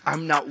at rest.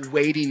 I'm not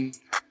waiting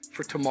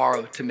for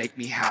tomorrow to make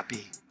me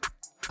happy.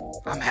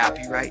 I'm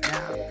happy right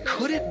now.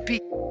 Could it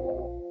be?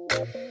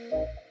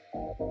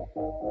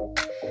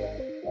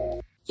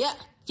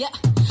 Yeah,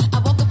 I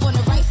woke up on the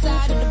right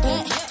side of the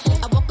bed.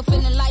 I woke up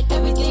feeling like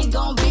everything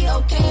gon' be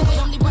okay. But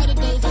only brighter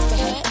days up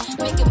ahead.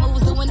 Making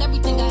moves, doing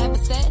everything I ever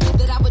said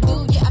that I would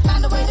do. Yeah, I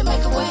found a way to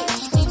make a way.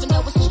 Even though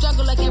it's a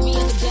struggle like every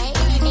other day.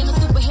 Ain't a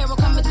superhero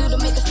coming through to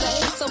make a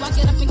save. So I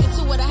get up and get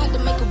to it, I had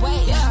to make a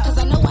way. Cause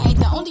I know I ain't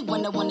the only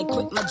one that wanna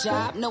quit my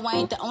job. No,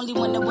 I ain't the only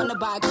one that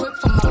wanna buy a crib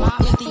from my mom.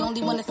 Ain't the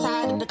only one that's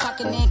tired of the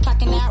clocking in,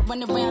 clocking out,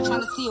 running around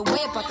trying to see a way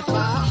about the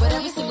fire. But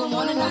every single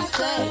morning I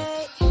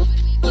say, yeah,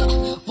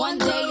 one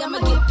day I'ma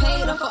get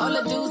paid off for all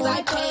the dues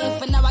I paid.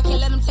 For now I can't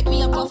let them take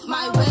me up off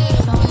my way.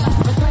 So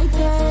have a great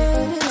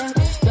day.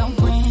 Don't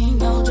bring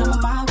no drama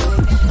my way.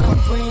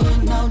 Don't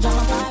bring no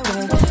drama my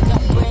way.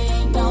 Don't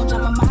bring no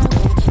drama my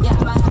way. Yeah,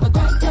 I'ma have a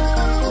great day.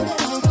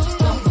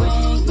 Don't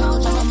bring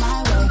no drama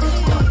my way.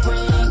 Don't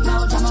bring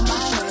no drama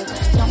my way.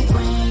 Don't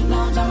bring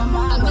no drama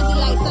my way. I'm busy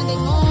like Sunday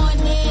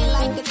morning,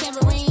 like the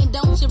tambourine.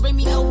 Don't you bring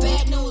me no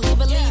bad news,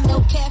 Evelyn,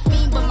 no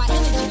caffeine, but my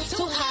energy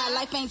too high.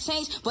 Life ain't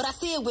changed, but I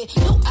see it with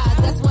new eyes.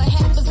 That's what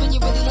happens when you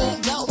really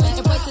let go.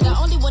 And pray to the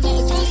only one that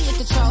is really in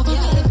control.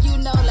 And if you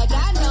know, like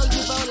I know,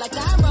 you roll like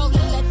I roll.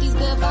 And let these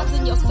good vibes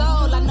in your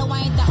soul. I know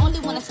I ain't the only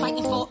one that's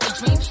fighting for a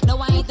dream. No,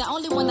 I ain't the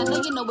only one. I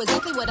know you know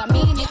exactly what I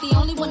mean. Ain't the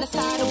only one that's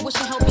tired of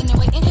wishing, hoping, and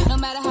waiting. No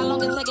matter how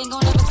long it take, ain't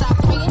gonna never stop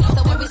praying.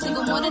 So every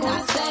single morning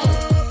I say,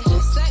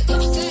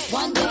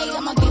 one day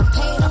I'ma get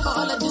paid off for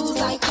all the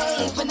dues I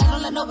paid. But now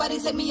don't let nobody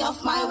take me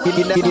off my way.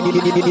 You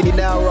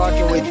now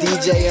rocking with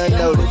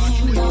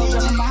DJ-Unnoticed.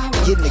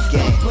 Get in the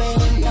game. Don't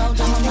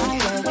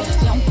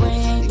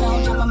bring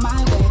no drama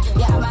my way.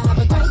 Yeah, I'ma have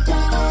a great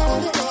day.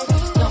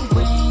 Don't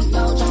bring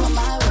no drama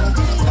my way.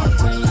 Don't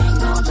bring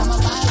no drama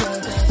my way.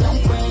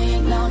 Don't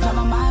bring no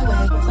drama my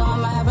way. So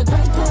I'ma have a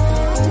great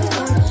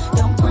day.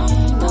 Don't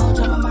bring no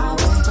drama my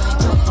way.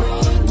 Don't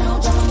bring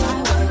no drama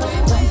my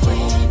way. Don't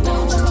bring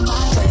no drama my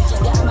way.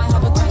 Yeah, I'ma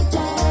have a great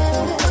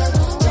day.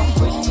 Don't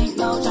bring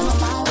no drama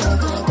my way.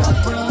 Don't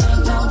bring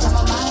no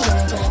drama my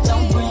way.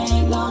 Don't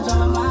bring no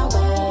drama my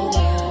way.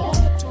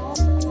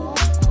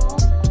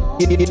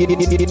 You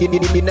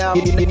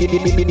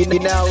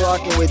now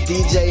rocking with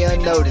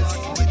DJ-Unnoticed.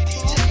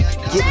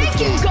 Get in the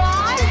game.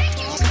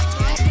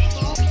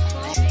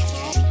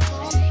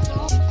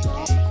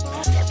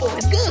 That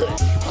boy's good. I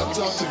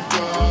talk to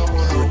God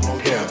when I'm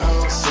walking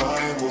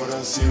outside. What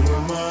I see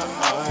with my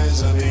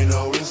eyes, I mean,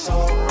 know it's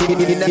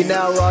alright. You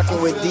now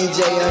rocking with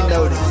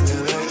DJ-Unnoticed.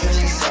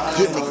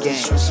 Get in the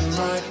game. I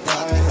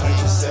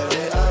just said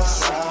it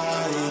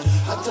outside.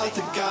 I talk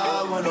to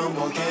God when I'm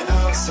walking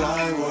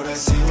outside. What I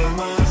see with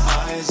my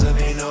eyes, I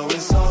mean, know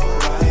it's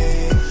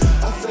alright.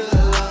 I feel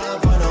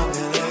alive when I'm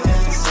in the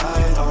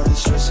inside. All the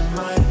stress in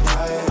my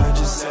pride, I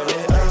just said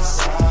it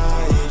outside.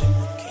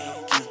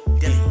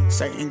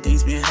 Certain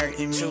things been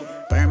hurting me.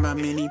 Burned by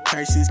many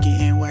persons,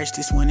 getting worse.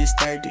 This one is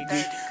 3rd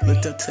degree.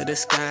 Looked up to the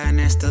sky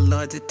and asked the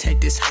Lord to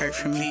take this hurt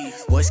from me.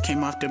 Voice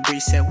came off the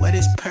breeze, said, what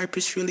is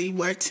purpose really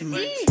worth to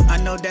me? I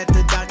know that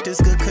the doctor's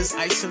good cause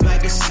I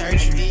survived the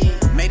surgery.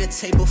 Made a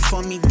table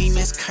for me,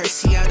 demons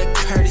curse you out of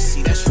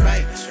courtesy. That's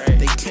right.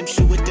 They tempt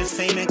you with the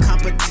fame and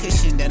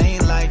competition. That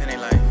ain't life.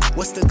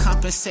 What's the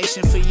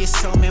compensation for your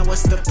soul, man?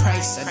 What's the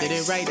price? I did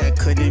it right. I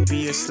couldn't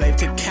be a slave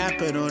to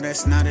capital.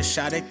 That's not a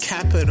shot at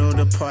capital.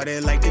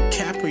 Departed like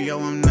DiCaprio.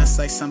 I'm nuts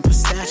like some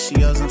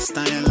pistachios. I'm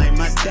stunning like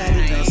my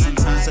daddy though.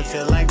 Sometimes I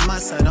feel like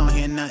months I don't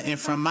hear nothing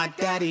from my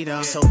daddy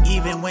though. So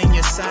even when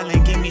you're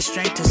silent, give me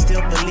strength to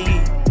still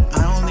believe.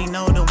 I only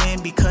know the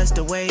wind because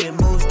the way it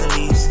moves the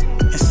leaves.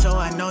 And so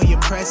I know you're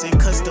present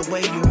cause the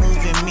way you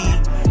move in me.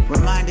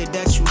 Reminded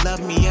that you love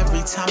me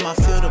every time I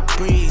feel the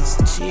breeze.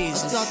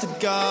 Jesus. I talk to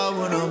God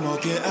when I'm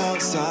walking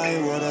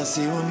outside. What I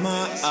see with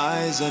my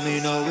eyes, let me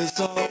know it's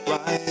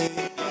alright.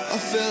 I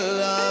feel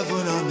alive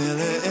when I'm in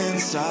the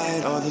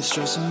inside. All the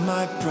stress in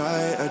my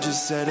pride, I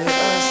just set it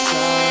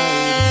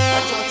aside.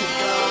 I talk to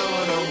God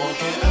when I'm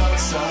walking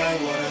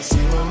outside. What I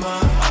see with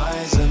my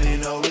eyes, let me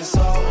know it's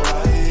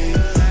alright.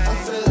 I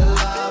feel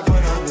alive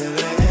when I'm in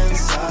the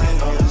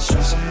inside. All the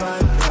stress in my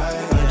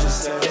pride, I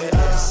just set it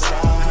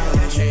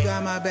aside. You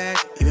got my back,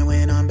 even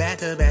when I'm back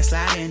to back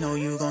sliding. Know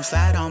you gon'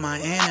 slide on my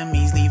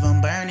enemies, leave them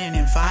burning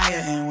in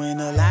fire. And when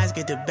the lies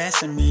get the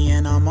best of me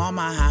and I'm on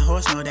my high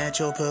horse, know that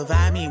you'll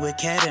provide me with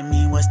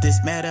ketamine. What's this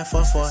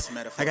metaphor for?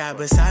 I got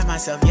beside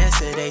myself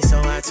yesterday, so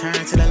I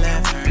turned to the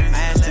left.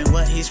 I asked him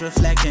what he's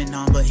reflecting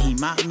on, but he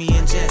mocked me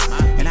in jest.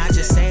 And I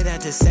just say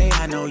that to say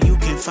I know you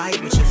can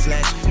fight with your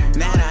flesh.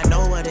 Now I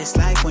know what it's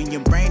like when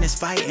your brain is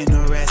fighting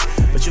the rest.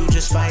 But you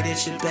just fight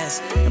at your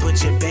best and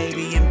put your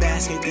baby in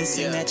basket. Then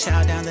send that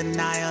child down the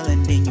Nile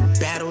and then you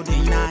battle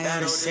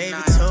denial. The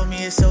Savior told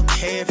me it's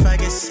okay if I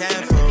get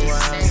sad for a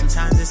while.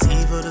 Sometimes it's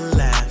evil to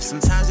laugh,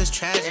 sometimes it's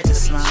tragic to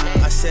smile.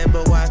 I said,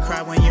 but why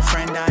cry when your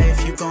friend died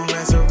if you gon'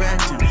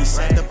 resurrect him? He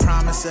said the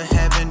promise of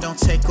heaven don't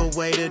take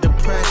away the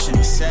depression.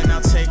 He said now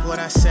take what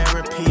I said,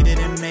 repeat it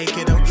and make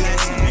it a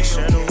blessing. Make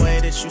sure the way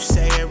that you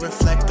say it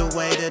reflect the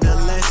way to the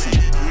lesson.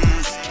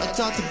 I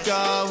talk to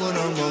God when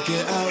I'm walking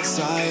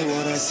outside.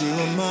 What I see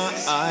with my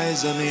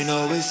eyes, let me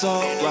know it's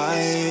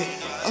alright.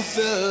 I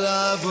feel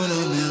love when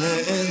I'm in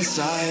it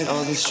inside.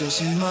 All the stress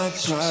in my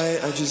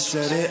pride, I just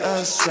set it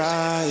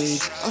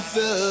aside. I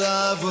feel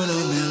love when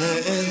I'm in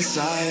it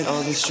inside.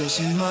 All the stress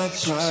in my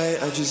pride,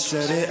 I just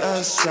set it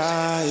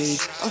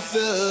aside. I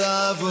feel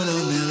love when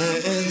I'm in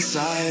it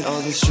inside.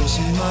 All the stress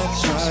in my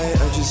pride,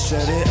 I just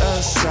set it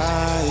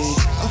aside.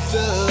 I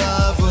feel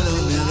love when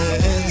I'm in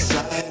it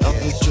inside. All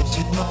the stress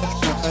in my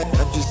pride,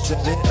 I just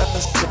set it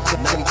aside.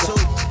 92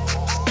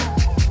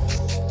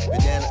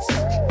 Bananas.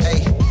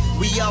 Hey,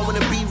 we all wanna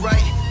be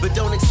right, but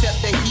don't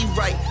accept that he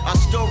right. Our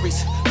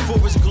stories for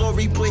his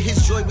glory, but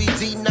his joy we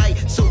deny.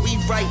 So we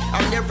write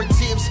our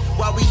narratives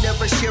while we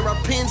never share our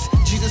pens.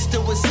 Jesus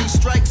still would see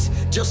strikes,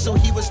 just so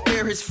he would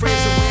spare his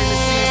friends.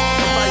 Awareness is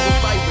a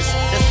viral virus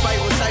that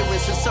spirals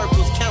sirens in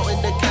circles,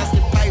 counting the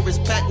constant pirates,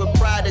 packed with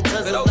pride that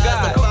doesn't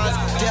lie. Defines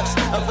depths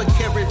of a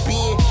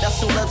Caribbean that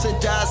so loves and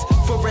dies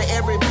for an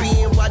Arab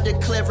being. While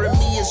declaring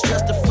me is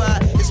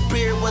justified, his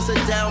spirit was a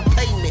down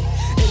payment,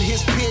 and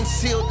his pen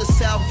sealed the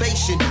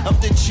salvation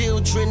of the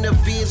children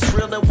of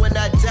Israel. And when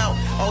I doubt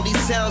all these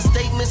sound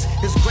statements,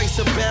 his grace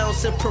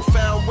abounds in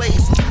profound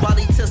ways, while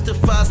he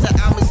testifies that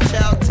I'm his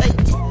child. Take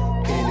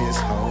in his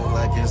home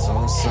like his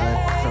own son.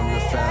 From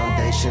the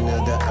foundation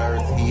of the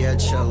earth, he had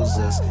chose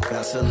us.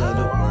 God so loved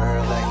the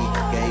world like he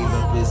gave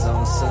up his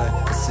own son.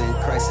 It's in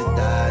Christ to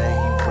die,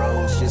 he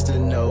rose just to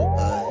know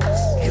us.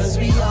 Cause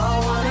we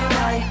all wanna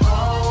write,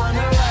 all wanna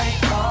write,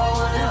 all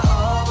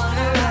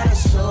wanna write a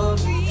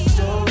story.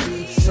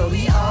 So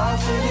he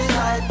offered his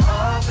life,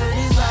 offered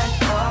his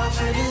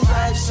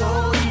life,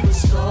 so he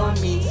restored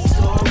me.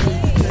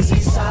 Cause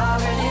he's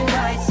sovereign and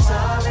right,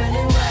 sovereign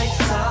and right,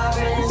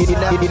 sovereign and right.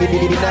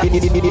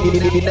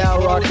 You're now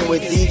rocking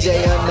with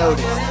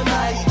DJ-Unnoticed.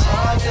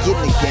 Get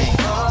in the game.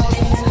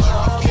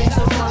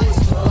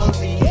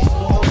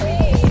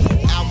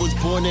 I was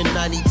born in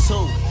 92,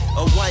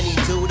 a whiny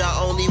dude. I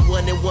only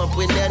wanted one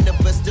banana,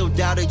 but still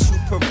doubted you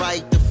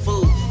provide the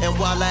food. And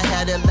while I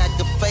had a lack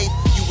of faith,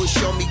 you would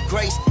show me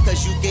grace,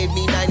 cause you gave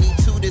me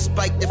 92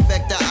 despite the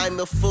fact that I'm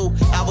a fool.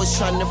 I was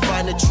trying to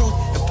find the truth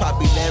and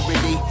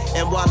popularity,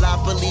 and while I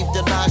believed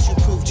the lies, you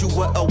proved you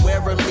were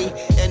aware of me.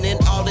 And in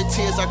all the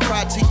tears I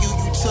cried to you,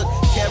 you took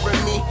care of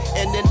me.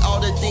 And in all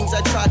the things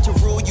I tried to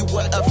rule, you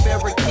were a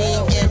fairy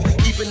king. And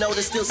even though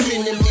there's still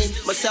sin in me,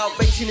 my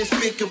salvation has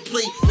been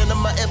complete. None of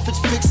my efforts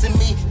fixing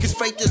me, cause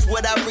faith is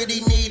what I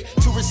really need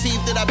to receive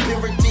that I've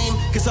been redeemed.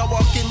 Cause I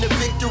walk in the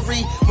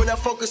victory when I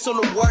focus on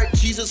the work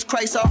Jesus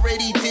Christ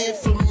already did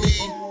for me.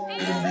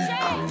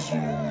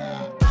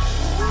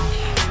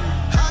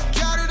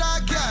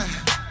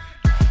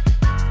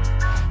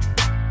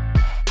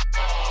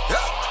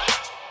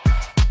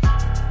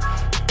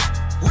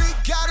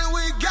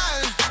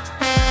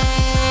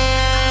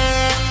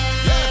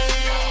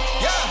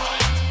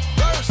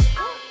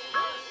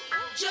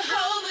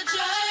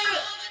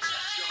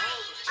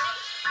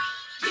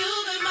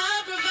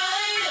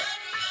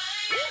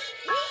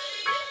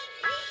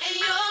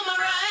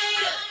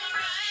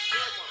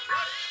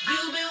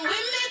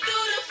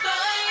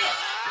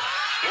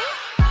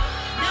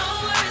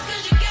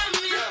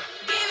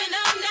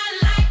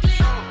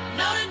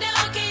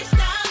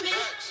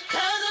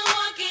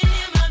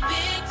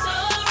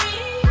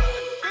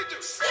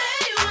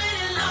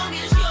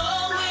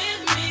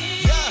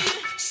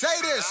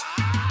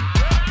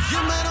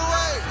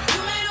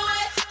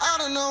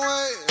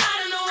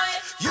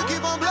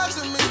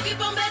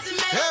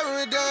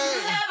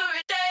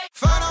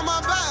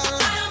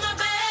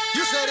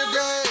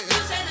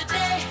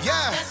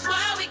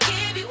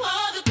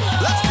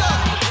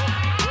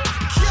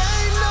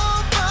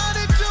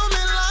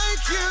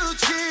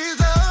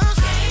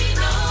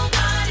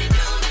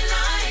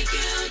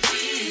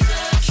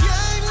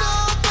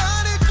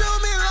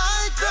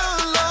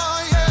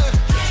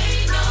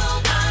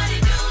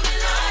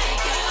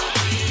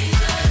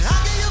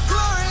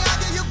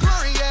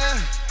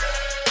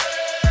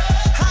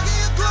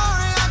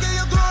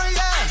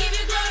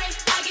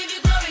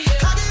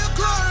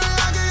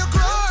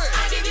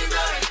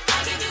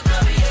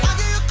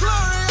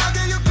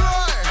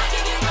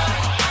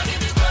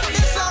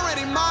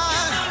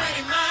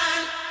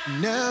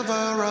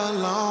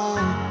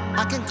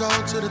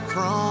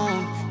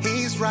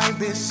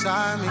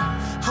 Beside me,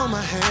 hold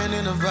my hand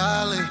in the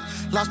valley.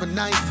 Lost but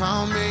now you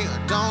found me. I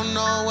don't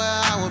know where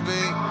I would be.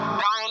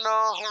 Don't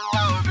know who I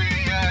would be.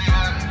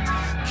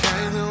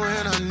 Came through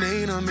when I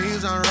need him.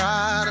 He's a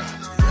rider.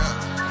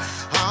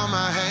 All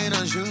my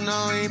haters, you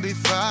know he be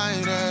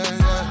fighting.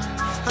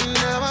 I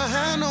never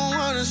had no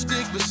one to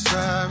stick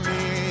beside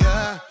me.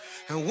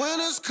 And when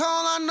it's cold,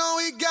 I know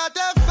he got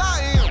that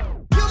fire.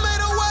 You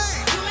made a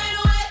way.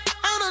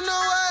 Out of no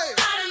way.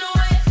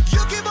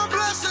 You keep on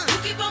blessing.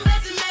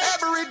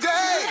 Every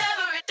day.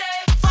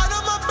 Fight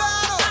on my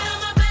battle.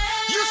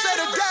 You say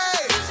the day.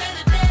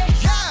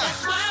 Yeah.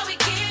 That's why we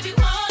give you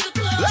all the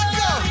glory. Let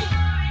go.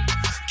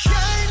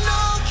 Can't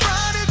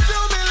nobody do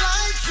me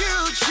like you,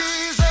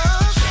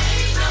 Jesus.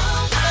 Can't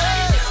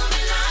nobody do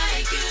me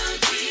like you,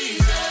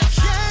 Jesus.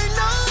 Can't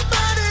nobody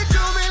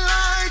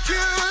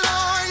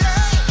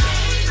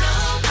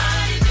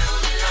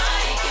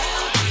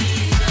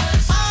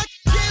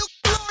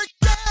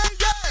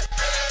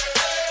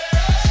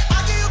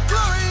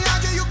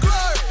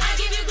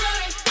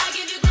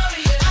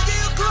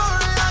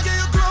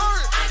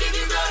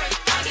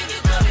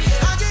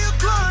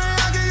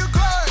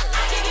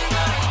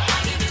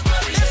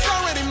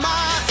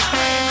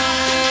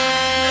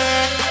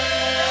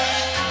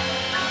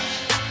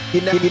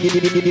You're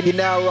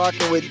now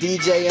rocking with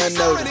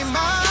DJ-Unnoticed.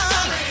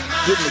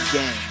 Get in the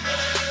game.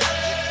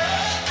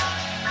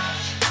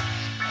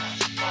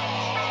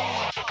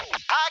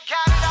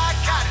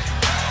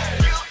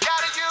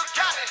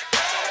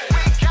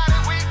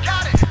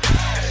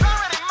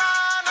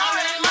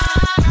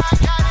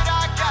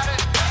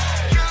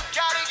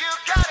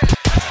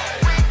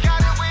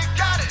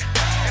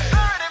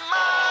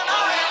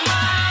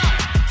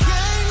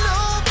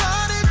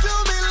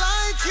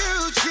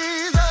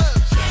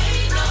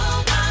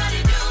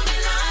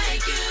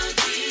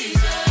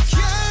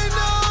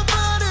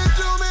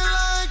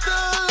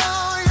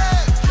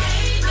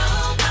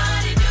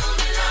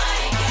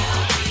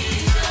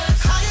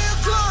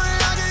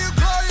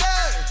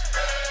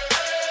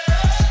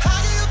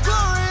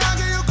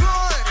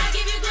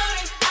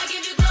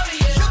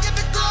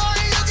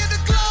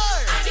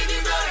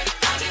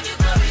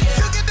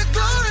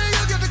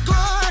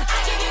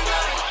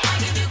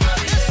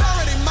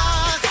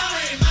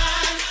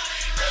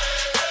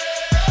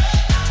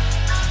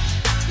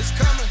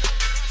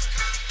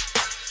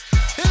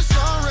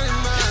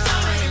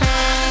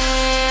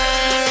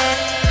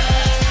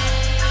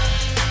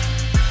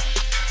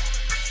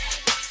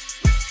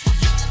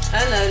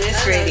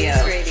 Unnoticed Radio.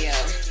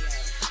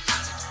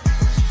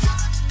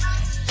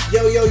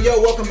 Yo,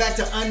 welcome back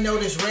to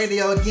Unnoticed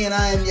Radio. Again,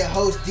 I am your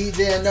host,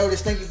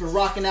 DJ-Unnoticed. Thank you for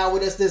rocking out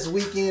with us this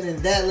weekend. And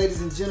that,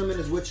 ladies and gentlemen,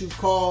 is what you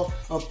call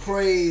a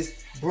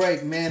praise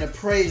break, man. A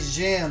praise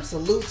jam.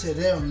 Salute to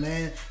them,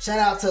 man. Shout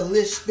out to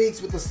Lish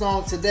Speaks with the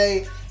song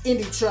today.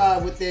 Indie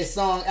Tribe with their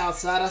song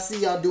Outside. I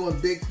see y'all doing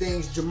big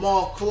things.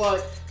 Jamal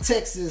Clark,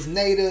 Texas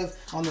native,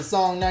 on the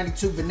song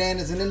 92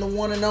 Bananas. And then the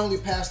one and only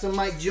Pastor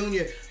Mike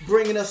Jr.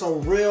 bringing us a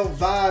real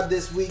vibe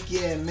this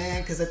weekend,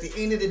 man. Because at the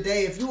end of the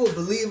day, if you a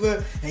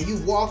believer and you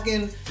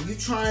walking and you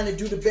trying to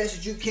do the best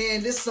that you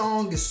can, this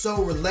song is so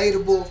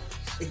relatable.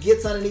 It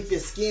gets underneath your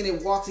skin,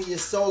 it walks in your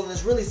soul, and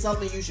it's really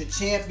something you should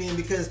champion,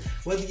 because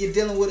whether you're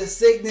dealing with a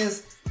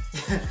sickness,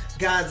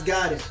 God's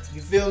got it.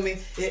 You feel me?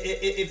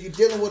 If you're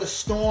dealing with a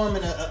storm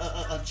and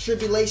a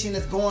tribulation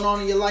that's going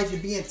on in your life,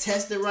 you're being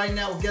tested right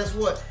now, well, guess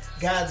what?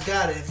 God's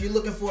got it. If you're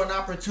looking for an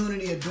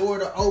opportunity, a door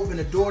to open,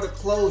 a door to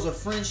close, a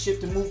friendship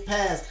to move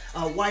past,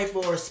 a wife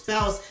or a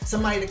spouse,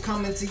 somebody to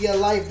come into your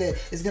life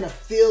that is going to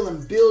fill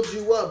and build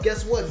you up,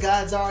 guess what?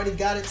 God's already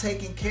got it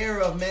taken care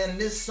of, man. And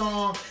this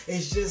song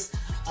is just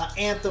an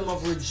anthem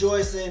of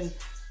rejoicing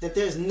that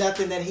there's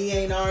nothing that he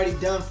ain't already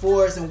done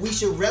for us, and we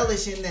should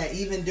relish in that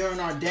even during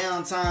our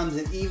down times,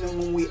 and even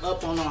when we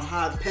up on our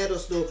high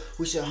pedestal,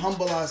 we should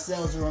humble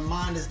ourselves and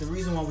remind us the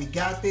reason why we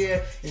got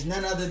there is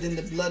none other than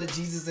the blood of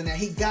Jesus, and that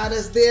he got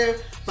us there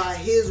by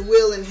his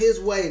will and his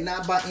way,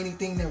 not by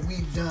anything that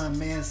we've done,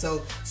 man.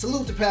 So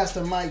salute to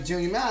Pastor Mike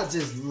Jr. Man, I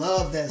just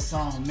love that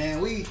song,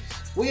 man. We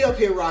up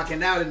here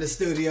rocking out in the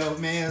studio,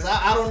 man.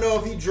 I don't know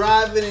if you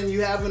driving and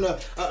you having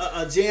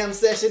a jam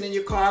session in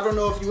your car. I don't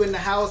know if you in the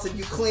house and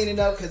you cleaning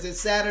up because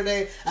it's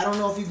Saturday. I don't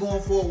know if you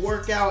going for a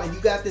workout and you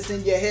got this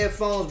in your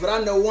headphones. But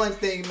I know one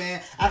thing,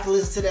 man. I can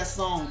listen to that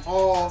song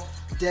all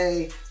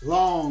day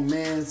long,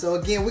 man. So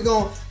again, we're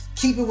going to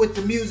keep it with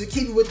the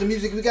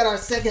music. We got our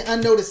second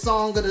unnoticed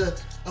song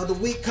of the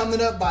week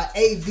coming up by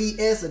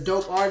AVS, a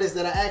dope artist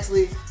that I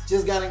actually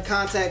just got in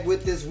contact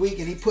with this week,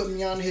 and he put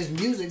me on his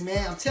music,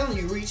 man. I'm telling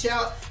you, reach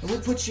out and we'll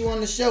put you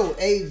on the show.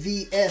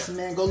 AVS,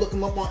 man. Go look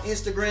him up on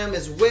Instagram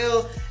as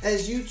well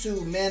as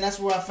YouTube, man. That's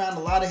where I found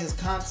a lot of his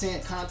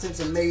content. Content's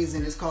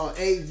amazing. It's called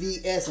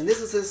AVS, and this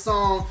is his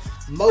song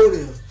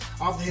Motive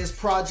off of his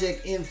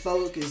project In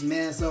Focus,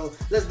 man. So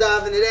let's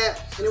dive into that,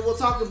 and then we'll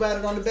talk about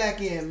it on the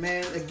back end,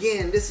 man.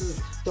 Again, this is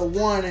the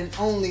one and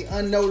only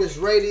Unnoticed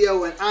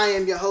Radio, and I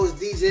am your host,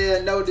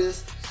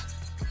 DJ-Unnoticed.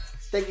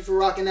 Thank you for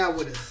rocking out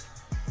with us.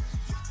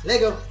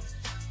 Lego.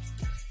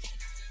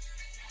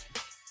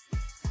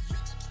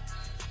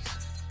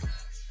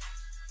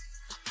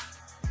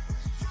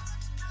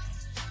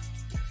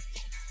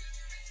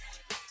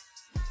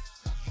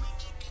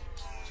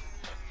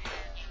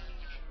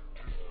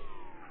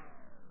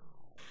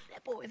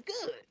 That boy is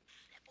good.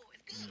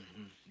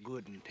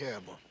 Good and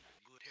terrible.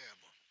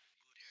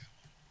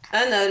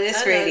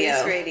 Unnoticed Radio.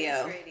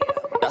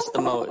 That's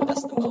the motive.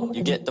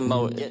 You get the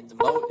motive.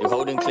 You're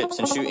holding clips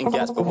and shooting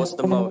gas, but what's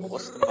the motive?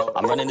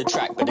 I'm running the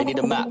track, but they need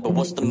a map, but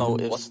what's the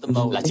motive?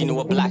 Latino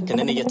or black, and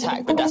then they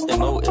attack, but that's their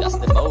motive.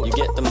 You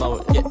get the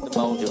motive.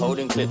 You're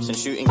holding clips and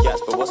shooting gas,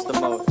 but what's the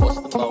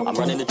motive? I'm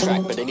running the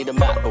track, but they need a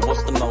map, but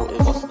what's the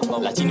motive?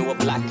 Latino or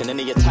black, and then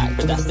they attack,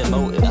 but that's their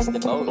motive.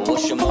 But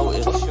what's your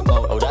motive?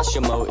 Oh, that's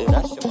your motive.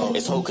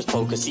 It's hocus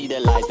pocus. See their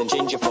lies, then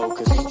change your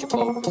focus.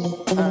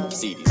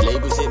 See these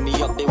labels hit me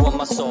up, they want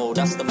my soul.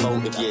 That's the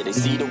motive. Yeah, they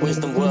see the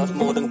wisdom wisdom worth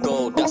more than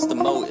gold. That's the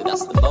motive.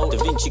 That's the motive.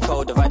 Da Vinci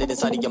Code divided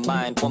inside of your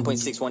mind.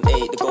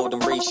 1.618, the golden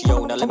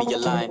ratio. Now let me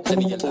align.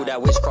 All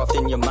that witchcraft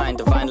in your mind.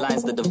 Divine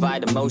lines that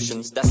divide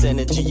emotions. That's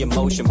energy in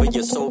motion, but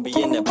your soul be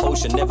in that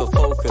potion. Never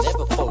focus.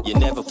 You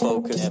never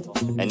focus.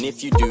 And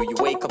if you do, you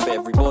wake up,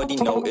 everybody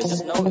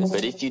notice.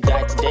 But if you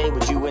die today,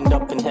 would you end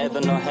up in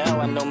heaven or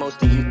hell? I know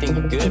most of you think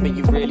you're good, but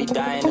you're really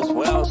dying as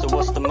well. So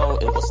what's the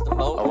motive?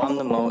 Oh, I'm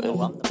the motive.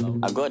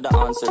 I got the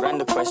answer and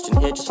the question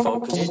here, just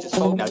focus.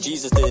 Now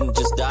Jesus didn't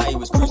just die, he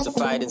was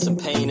crucified in some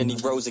pain, and he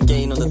rose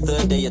again on the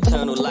third day.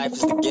 Eternal life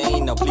is the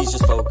gain. Now please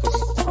just focus,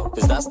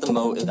 cause that's the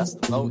motive.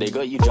 They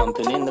got you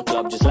jumping in the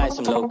club just like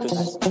some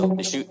locusts.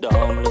 They shoot the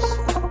homeless.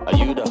 Are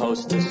you the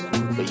hostess?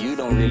 But you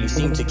don't really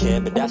seem to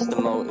care, but that's the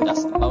motive.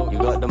 You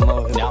got the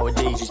motive.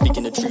 Nowadays you're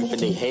speaking the truth and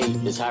they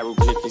hate. There's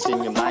hieroglyphics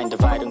in your mind,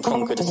 divide and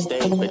conquer the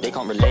state. But they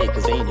can't relate,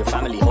 cause they ain't your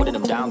family, holding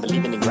them down,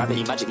 believing in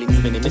gravity, magically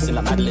moving and missing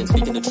like Madeline,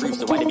 speaking the truth.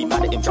 So why they be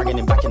mad at him, dragging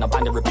him back in a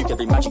bind and rebuke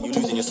every magic you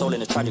losing your soul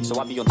in a tragic. So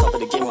I be on top of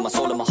the game with my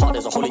soul and my heart.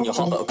 There's a hole in your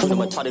heart, but Akuna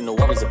Matata, no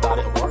worries about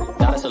it.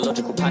 Now that's a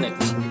logical panic.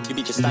 You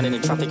be just standing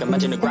in traffic,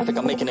 imagine a graphic,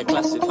 I'm making a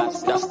classic.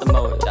 That's the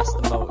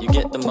motive. You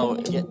get the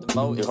motive.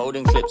 You're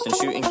holding clips and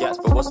shooting gaps,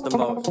 but what's the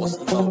motive?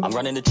 I'm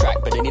running the track,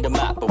 but they need a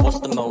map, but what's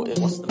the motive?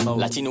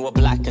 Latino or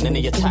black, and then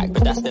they attack,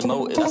 but that's their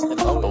motive.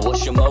 But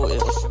what's your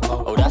motive?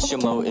 Oh, that's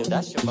your motive.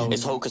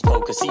 It's hocus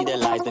pocus, see their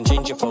lies, then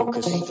change your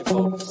focus.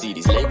 See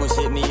these labels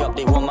hit me up,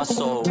 they want my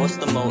soul. What's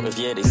the motive?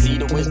 Yeah, they see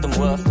the wisdom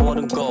worth more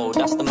than gold.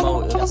 That's the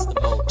motive.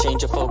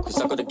 Change your focus,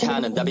 I got a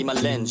cannon, that be my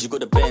lens. You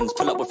got a Benz,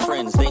 pull up with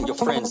friends, they ain't your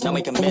friends, now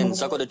make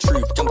amends. I got the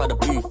truth, jump out the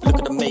booth, look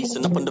at the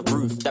mason up on the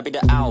roof. That be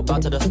the owl, bow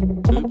to the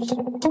oops.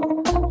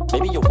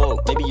 Maybe you're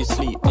woke, maybe you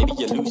sleep, maybe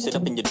you're lucid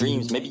up in your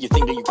dreams. Maybe you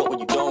think that you got what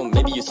you don't,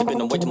 maybe you're sipping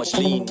on way too much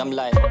lean. I'm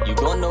like, you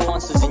got no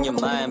answers in your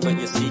mind, but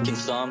you're seeking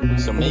some.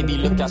 So maybe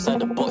look outside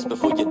the box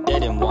before you're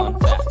dead in one.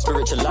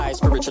 Spiritualize,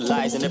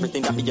 and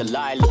everything that be a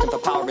lie. Looking for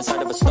power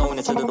inside of a stone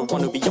instead of the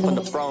one who be up on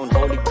the throne.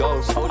 Holy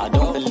Ghost, I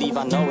don't believe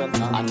I know him.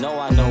 I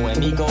know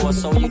him. Ego or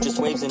soul, you just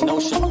waves in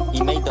ocean.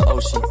 He made the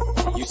ocean.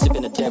 You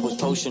sipping the devil's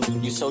potion.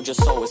 You sold your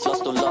soul, it's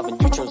lust or love,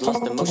 and you chose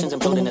lust emotions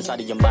and building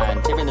inside of your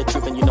mind. Hearing the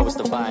truth and you know it's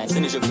divine.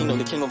 Sin is your kingdom,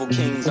 the king of all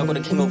kings. I got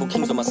the king of all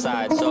kings on my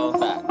side. So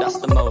that's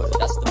the motive.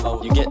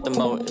 You get the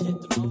motive.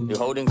 You're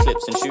holding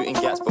clips and shooting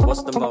gaps, but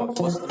what's the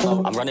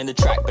motive? I'm running the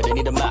track, but they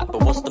need a map,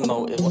 but what's the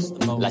motive?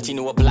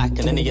 Latino or black,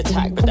 and then they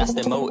attack, but that's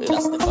their motive.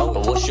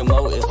 But what's your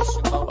motive?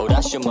 Oh,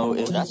 that's your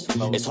motive.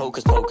 It's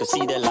hocus pocus,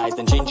 see their lies,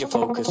 then change your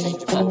focus.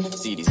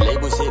 See these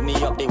labels hit me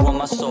up, they want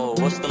my soul.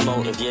 What's the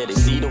motive? Yeah, they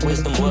see the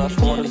wisdom worth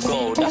more than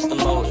gold. That's the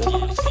motive.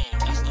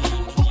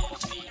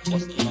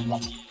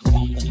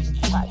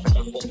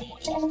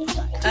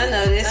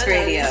 Unnoticed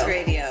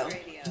Radio.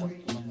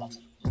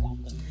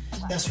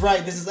 That's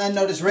right, this is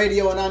Unnoticed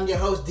Radio, and I'm your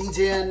host,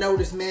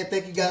 DJ-Unnoticed, man.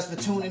 Thank you guys for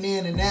tuning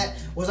in, and that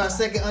was our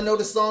second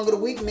Unnoticed Song of the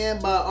Week, man,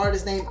 by an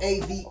artist named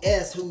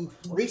AVS, who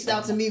reached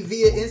out to me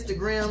via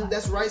Instagram.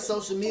 That's right,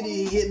 social media.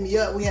 He hit me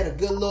up. We had a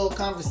good little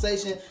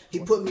conversation. He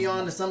put me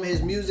on to some of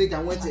his music.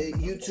 I went to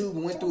YouTube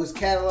and went through his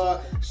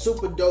catalog.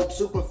 Super dope,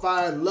 super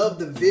fire. Love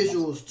the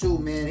visuals, too,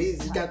 man.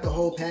 He's got the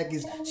whole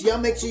package. So y'all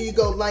make sure you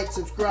go like,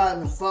 subscribe,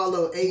 and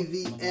follow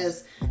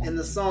AVS, and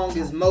the song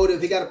is Motive.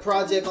 He got a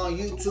project on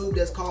YouTube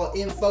that's called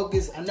In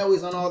Focus. I know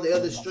he's on all the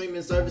other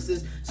streaming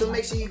services, so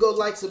make sure you go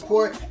like,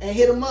 support, and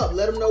hit him up.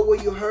 Let him know where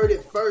you heard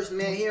it first,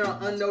 man, here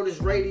on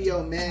Unnoticed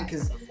Radio, man,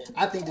 because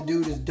I think the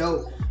dude is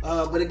dope.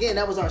 But again,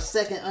 that was our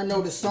second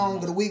Unnoticed Song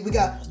of the Week. We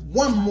got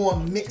one more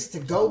mix to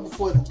go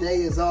before the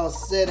day is all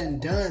said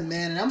and done,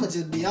 man, and I'm going to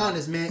just be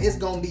honest, man, it's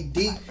going to be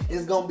deep,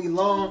 it's going to be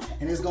long,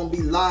 and it's going to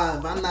be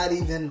live. I'm not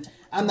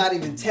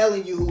even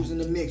telling you who's in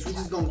the mix. We're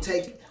just going to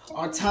take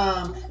our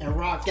time and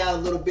rock out a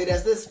little bit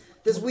as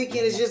this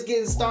weekend is just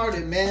getting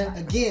started, man.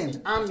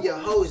 Again, I'm your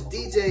host,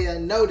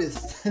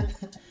 DJ-Unnoticed.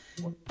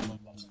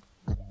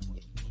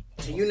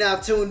 And you now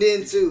tuned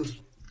into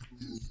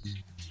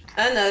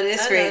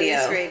Unnoticed Radio.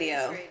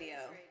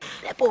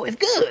 That boy is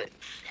good.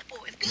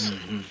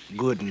 Mm-hmm.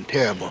 Good and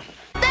terrible.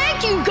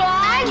 Thank you,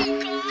 God.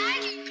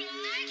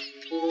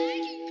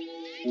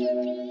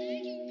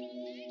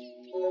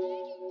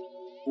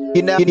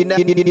 You're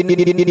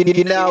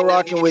now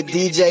rocking with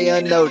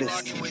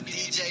DJ-Unnoticed.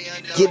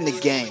 Get in the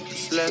game.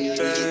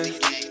 Slipping,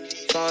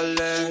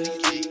 falling,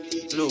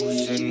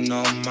 losing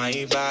all my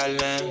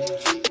balance,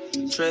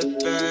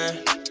 tripping,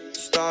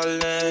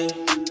 stalling,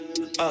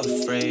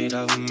 afraid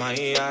of my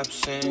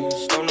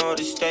absence. Don't know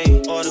the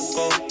state or the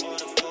goal.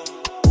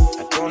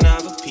 I don't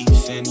have a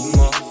peace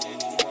anymore.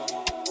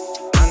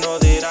 I know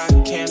that I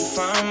can't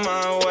find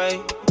my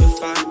way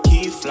if I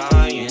keep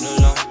flying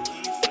alone.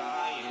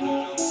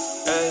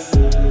 Hey.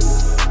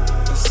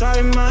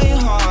 Inside my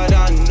heart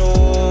I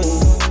know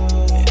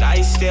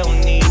I still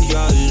need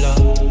your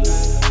love.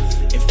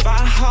 If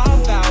I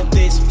hop out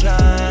this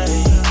plane,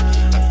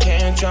 I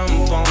can't jump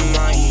on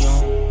my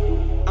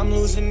own. I'm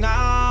losing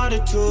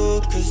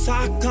altitude, cause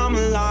I come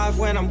alive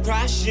when I'm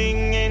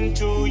crashing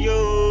into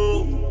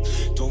you.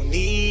 Don't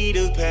need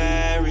a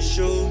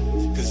parachute,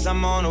 cause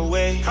I'm on the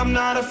way. I'm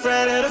not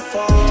afraid of the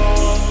fall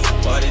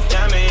or the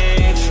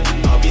damage.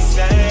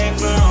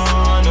 safer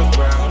on the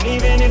ground.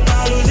 Even if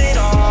I lose it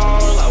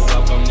all, I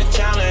welcome the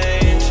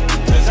challenge.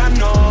 Cause I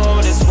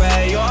know this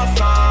where you're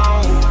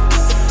found.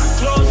 I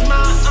close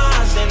my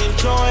eyes and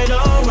enjoy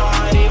the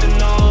ride, even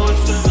though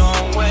it's a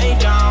long way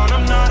down.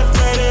 I'm not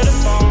afraid of the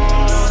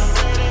fall.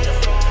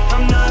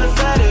 I'm not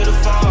afraid of the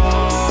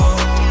fall.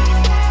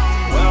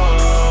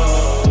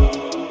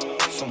 Whoa.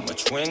 So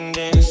much wind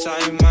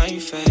inside my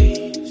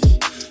face,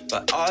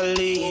 but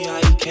only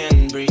I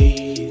can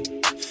breathe.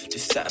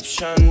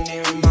 Deception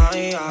in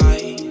my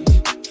eyes,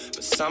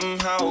 but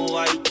somehow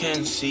I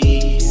can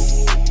see.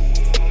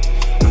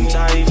 I'm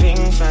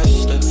diving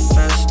faster,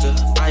 faster.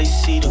 I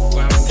see the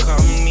ground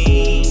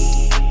coming.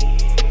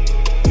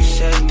 You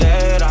said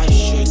that I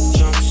should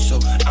jump, so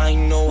I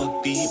know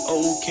I'll be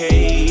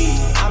okay.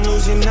 I'm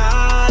losing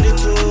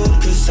attitude,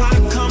 cause I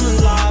come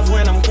alive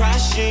when I'm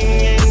crashing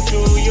into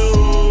you.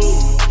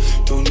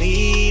 Don't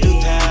need a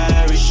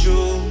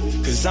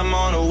parachute, cause I'm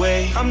on the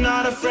way. I'm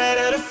not afraid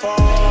of the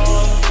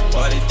fall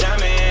or the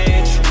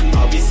damage.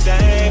 I'll be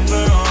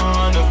safer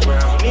on the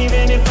ground.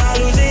 Even if I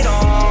lose it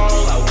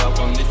all, I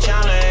welcome the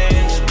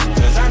challenge.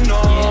 Cause I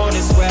know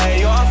this where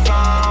you're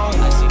found.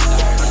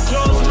 I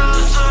close my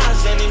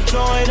eyes and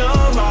enjoy the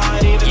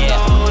ride, even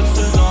though it's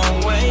a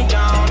long way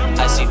down.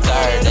 I see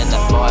third in the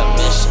boy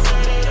mission.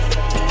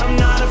 I'm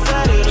not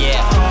afraid of the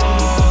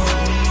fall.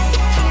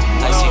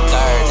 I see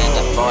third in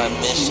the boy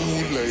mission.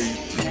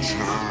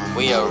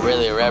 We are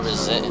really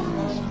representing.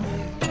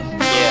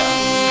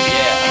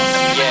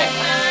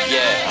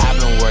 I've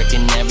been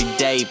working every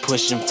day,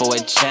 pushing for a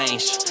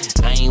change.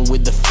 I ain't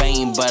with the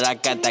fame, but I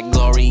got that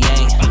glory,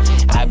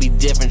 ain't I be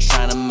different,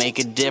 trying to make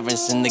a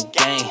difference in the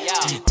game.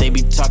 They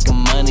be talking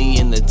money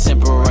and the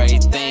temporary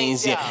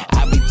things,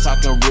 I be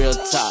talking real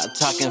talk,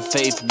 talking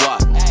faith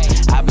walk.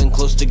 I've been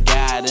close to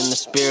God in the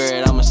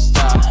spirit, I'm a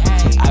star.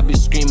 I be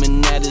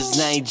screaming at his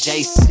name,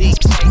 JC.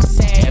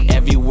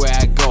 Everywhere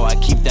I go, I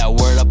keep that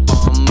word up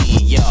on me,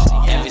 yo.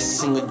 Every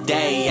single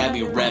day, I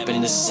be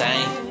rapping the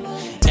same.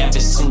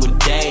 Every single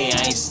day,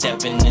 I ain't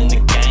stepping in the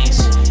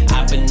games.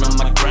 I've been on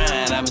my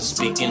grind, I've been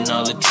speaking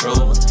all the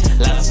truth.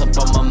 Lots up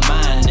on my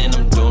mind, and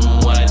I'm doing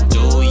what I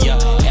do, yeah.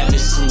 Every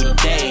single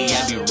day,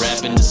 I be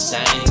rapping the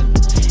same.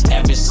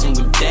 Every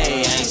single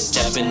day, I ain't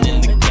stepping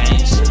in the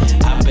games.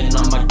 I've been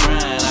on my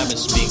grind, I've been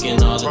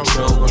speaking all the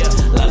truth, yeah.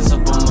 Lots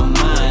up on my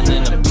mind,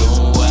 and I'm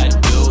doing what I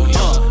do,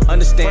 yeah.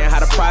 Understand how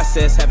to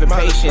process, having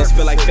patience.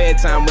 Feel like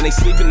bedtime when they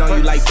sleeping on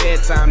you like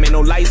bedtime. Ain't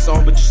no lights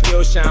on, but you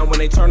still shine. When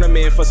they turn him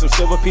in for some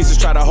silver pieces,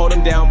 try to hold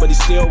him down, but he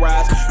still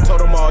rise.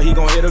 Told him all he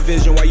gon' hit a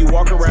vision while you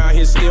walk around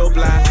here still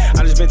blind.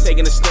 I just been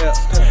taking a step.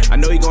 I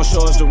know he gon'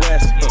 show us the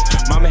rest.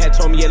 Mama had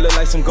told me it looked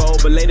like some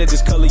gold, but later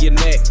just color your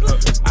neck.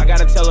 I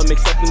gotta tell him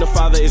accepting the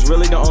Father is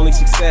really the only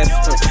success.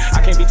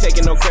 I can't be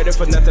taking no credit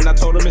for nothing. I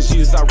told him it's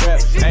Jesus I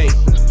rep. Hey,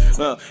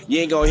 you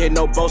ain't gon' hit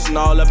no boasting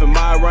all up in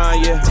my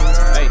rhyme, yeah.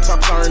 Hey,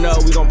 talk turn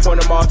up, we gon' point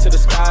them all to the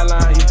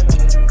skyline,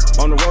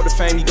 yeah. On the road to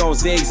fame, you gon'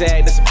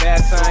 zigzag, that's a bad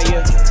sign,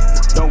 yeah.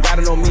 Don't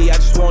gotta know me, I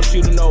just want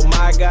you to know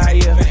my guy,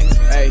 yeah.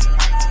 Hey.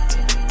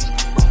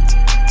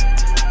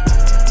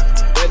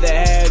 Rather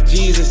have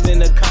Jesus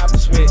than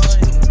accomplishments.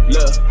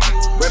 Look,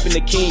 reppin'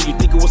 the king, you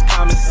think it was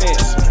common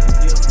sense.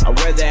 I'd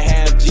rather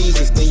have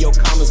Jesus than your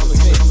common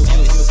sense.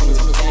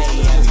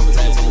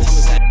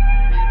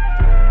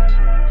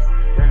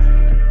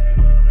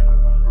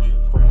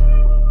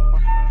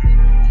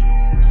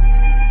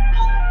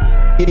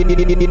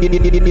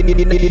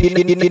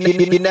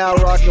 You're now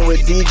rocking with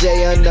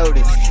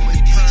DJ-Unnoticed.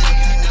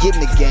 Get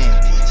in the game.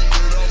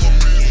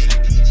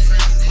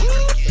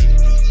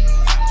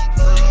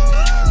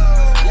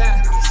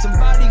 Yeah,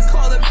 somebody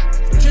call it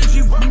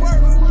Kenji Work.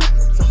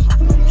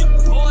 Your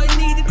boy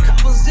need a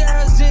couple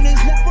zeros in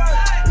his network.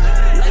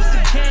 Life's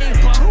a game,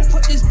 but who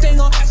put this thing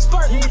on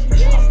expert?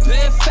 I've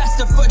been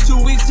faster for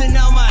 2 weeks and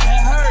now my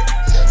head hurt.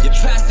 Your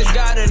pastor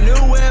got a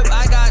new whip,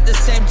 I got the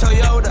same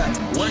Toyota.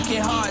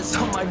 Working hard,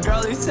 so my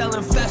girl is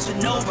selling Fashion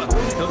Nova.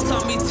 Don't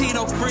tell me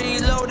Tito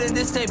freeloaded,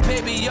 this ain't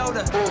Baby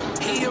Yoda.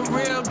 He a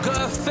real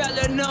good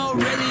fella, no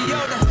really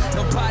Yoda.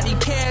 Nobody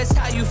cares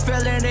how you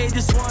feeling, they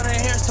just wanna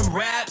hear some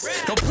raps.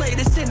 Don't play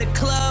this in the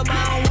club,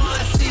 I don't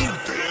wanna see you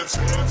dance.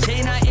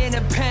 They not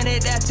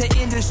independent, that's an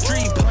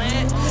industry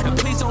plant. And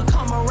please don't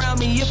come around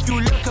me if you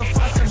looking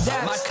for some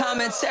dance. My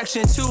comment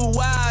section too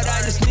wild,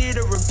 I just need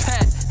to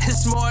repent.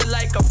 It's more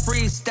like a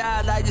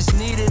freestyle, I just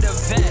needed a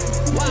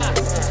vent. Why?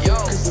 Yo,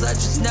 cause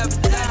legends never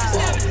die.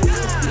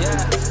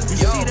 Yeah, you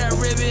see that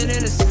ribbon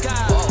in the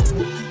sky.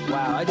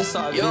 Wow, I just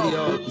saw a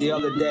video the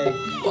other day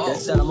that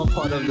said I'm a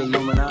part of the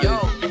Illuminati.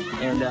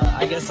 And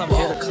I guess I'm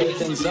here to clear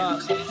things up.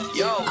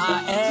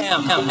 I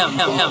am.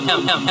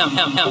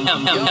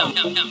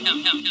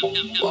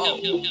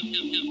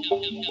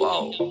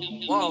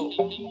 Whoa,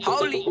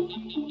 holy.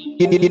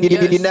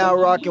 You're now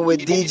rocking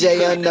with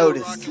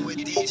DJ-Unnoticed.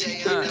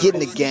 Get in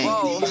the game.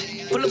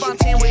 Pull up on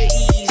 10 with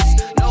ease.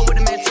 Know what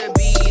it meant to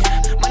be.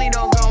 Money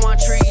don't grow on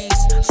trees.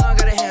 Sun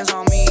got their hands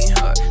on me.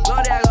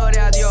 Gloria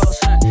a Dios.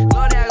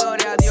 Gloria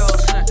a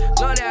Dios.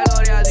 Gloria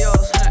a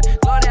Dios.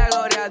 Gloria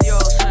a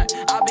Dios.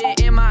 I've been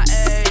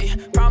MIA.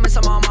 Promise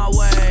I'm on my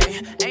way.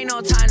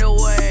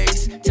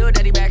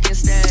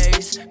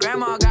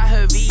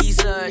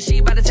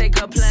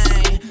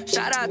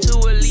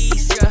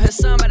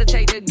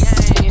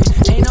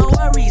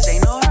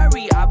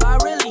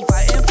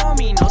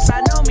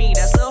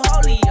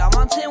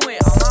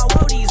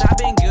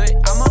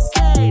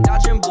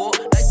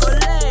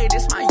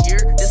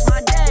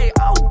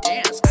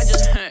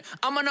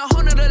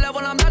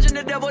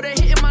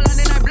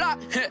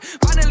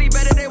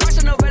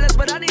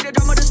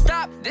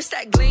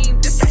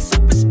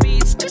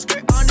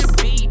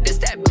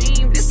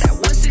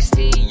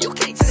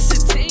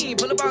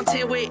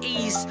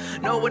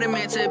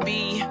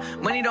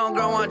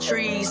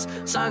 trees.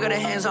 Sun got the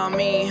hands on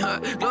me.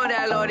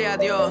 Gloria, gloria a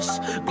Dios.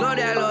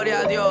 Gloria,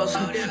 gloria a Dios.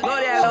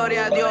 Gloria,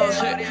 gloria a Dios.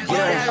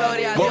 Gloria,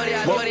 gloria,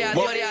 gloria, gloria,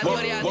 gloria,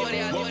 gloria,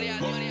 gloria, gloria.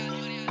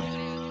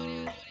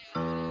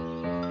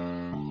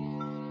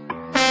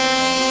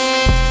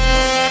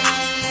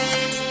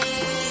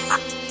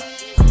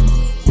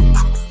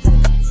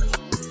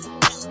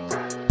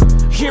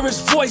 Hear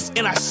his voice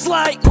and I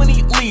slide when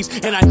he leaves.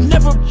 And I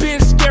never been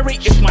scary,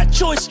 it's my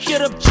choice,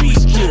 get up, G.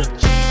 Yeah.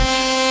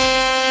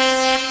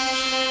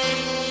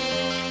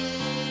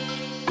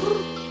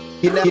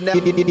 You're now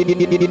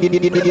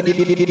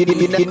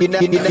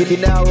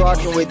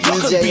rocking with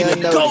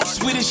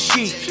DJ-Unnoticed. With his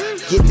sheet.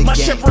 My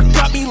shepherd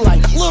got me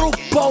like little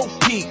Bo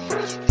Peep.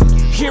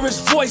 Hear his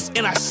voice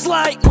and I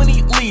slide when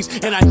he leaves.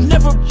 And I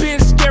never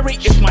been scary,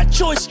 it's my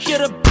choice,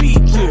 get a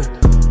beat. Yeah.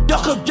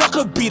 Y'all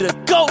could be the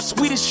ghost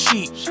with his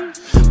sheet.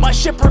 My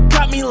shepherd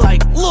got me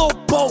like Lil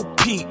Bo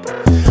Peep.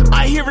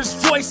 I hear his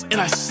voice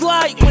and I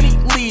slide when he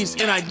leaves.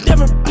 And I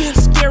never been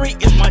scary,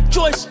 it's my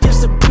choice,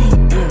 just a beat.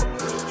 Yeah.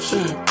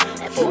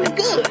 That boy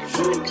good.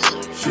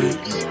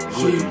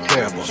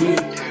 Terrible.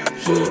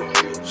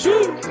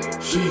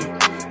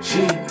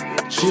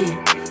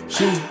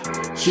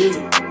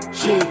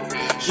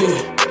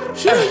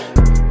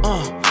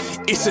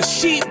 It's a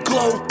sheep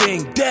glow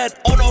thing. Dead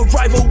on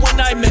arrival when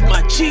I met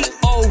my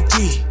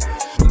G.O.D.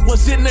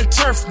 Was in the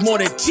turf more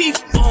than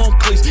teeth on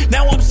cleats.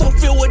 Now I'm so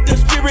filled with the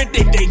spirit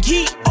that they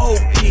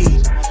G.O.D.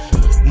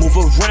 Move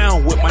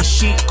around with my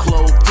sheep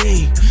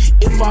clothing.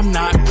 If I'm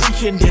not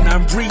preaching, then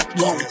I'm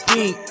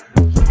reloading.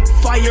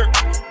 Fire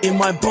in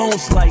my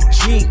bones like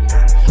G.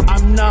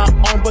 I'm not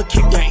on, but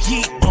keep that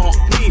heat on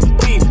me.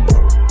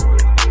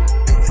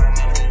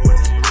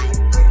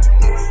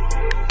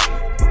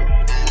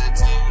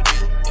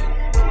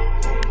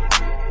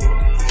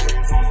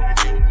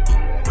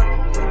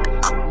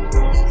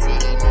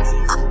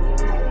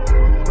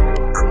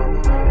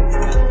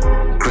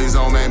 Please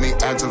don't make me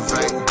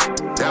activate.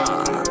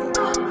 Yeah,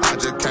 I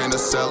just came to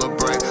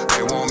celebrate.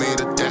 They want me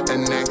to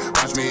detonate.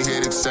 Watch me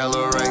hit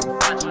accelerate.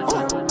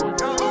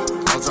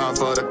 No time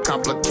for the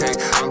complicate.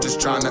 I'm just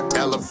trying to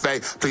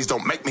elevate. Please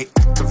don't make me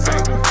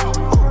activate.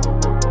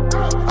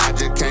 I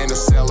just came to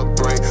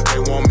celebrate. They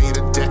want me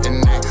to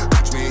detonate.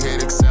 Watch me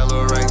hit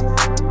accelerate.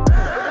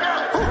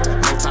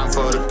 No time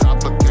for the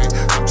complicate.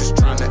 I'm just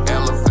trying to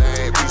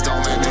elevate. Please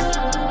don't make me.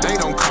 They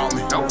don't call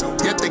me.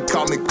 Yet they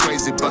call me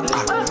crazy, but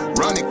I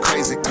run it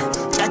crazy.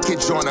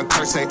 Jacket joint a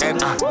curse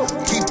and I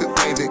keep it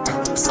waving.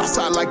 Sauce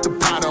I like to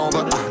pot on,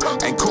 but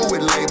I ain't cool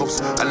with labels.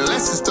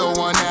 Unless it's the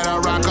one that I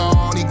rock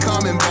on. He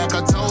coming back.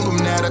 I told him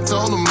that. I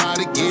told him how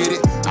to get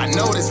it. I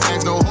know this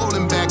facts, no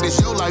holding back. This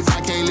your life, I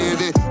can't live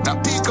it. Now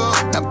pick up.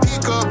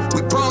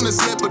 We prone to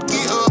slip, but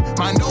get up.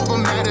 Mind over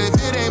matter. If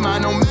it ain't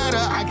mine, no matter.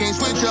 I can't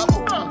switch up.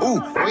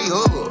 Ooh, way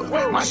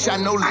up. My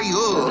shot no lay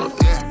up.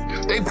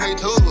 Yeah, they play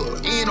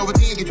tough. In over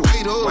 10, get your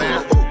weight up.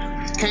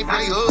 Can't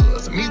play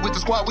us. Me with the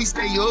squad, we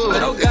stay up.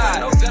 Oh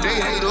God. They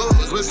hate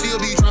us. We'll still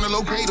be trying to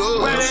locate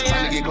us.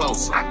 Trying to get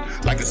closer.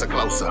 Like it's a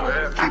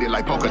closer. Treat it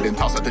like poker, then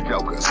toss it to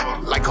jokers.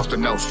 Like Costa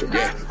Nostra.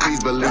 Yeah, please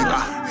believe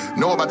I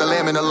know about the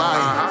lamb and the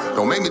lion.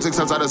 Don't make me take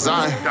steps out of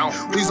Zion.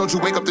 Please don't you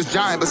wake up this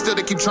giant, but still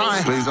they keep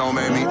trying. Please don't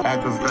make me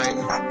activate.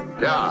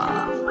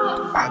 Yeah,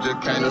 I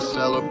just came to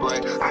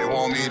celebrate. They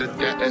want me to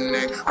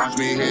detonate. Watch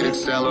me hit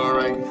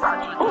accelerate.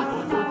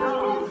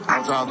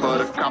 No time for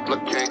the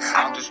complicate.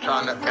 I'm just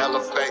trying to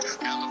elevate.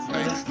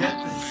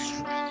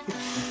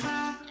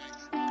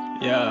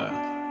 Yeah.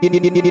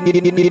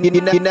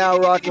 You're now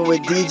rocking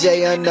with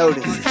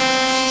DJ-Unnoticed.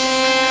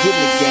 Get in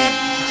the game.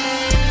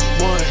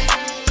 1,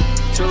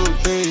 2,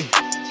 3.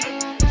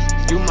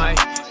 You might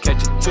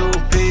catch a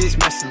 2-piece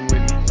messing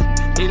with me.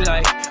 He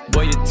like,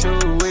 boy, you're too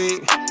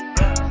weak.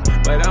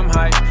 But I'm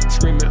hype,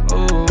 screaming,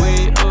 ooh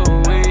wee,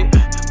 ooh wee.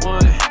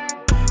 1,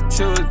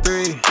 2,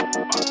 3.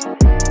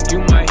 You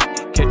might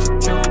catch a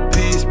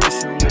 2-piece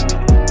messing with me.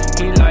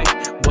 He like,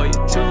 boy,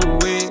 you're too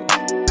weak.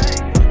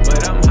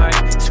 But I'm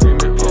hype,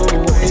 screaming,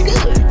 ooh wee.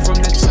 From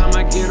the time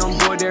I get on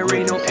board, there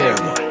ain't no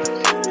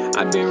acting.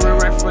 I been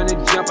right from the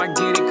jump, I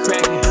get it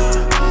cracking.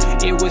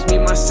 It was me,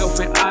 myself,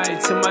 and I.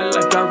 Till my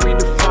life got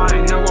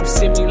redefined. Now I'm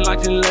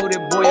semi-locked and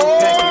loaded, boy, I'm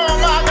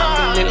packing.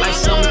 I'm lit like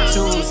summer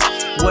tunes.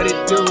 What it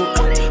do?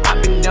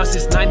 I've been down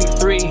since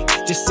 93,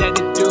 just said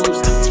the dudes.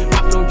 I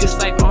flow just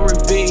like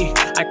R&B,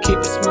 I keep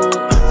it smooth.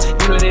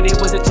 You know that it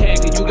was a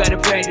tag, and you gotta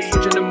practice,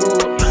 switching the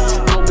mood.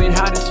 Open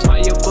hot as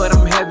fire, but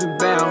I'm heaven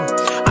bound.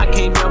 I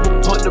can't never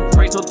pump the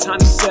brakes, no time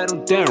to settle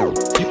down.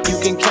 You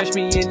can catch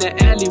me in the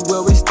alley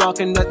where we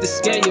stalking up the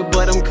scale,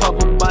 but I'm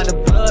covered by the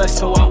blood,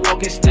 so I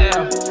walk in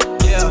style.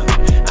 Yeah,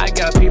 I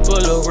got people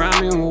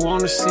around me who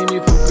wanna see me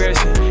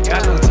progressing.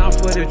 Got no time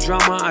for the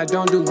drama, I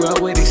don't do well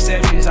with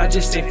exceptions. I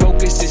just stay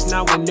focused, it's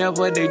not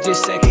whenever they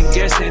just second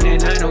guessing.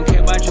 And I don't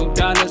care about your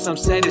dollars, I'm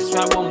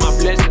satisfied with my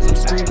blessings. I'm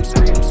screaming.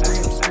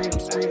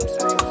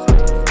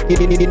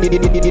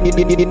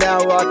 You're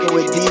now rocking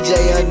with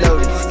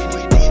DJ-Unnoticed.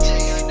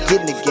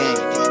 Get in the game.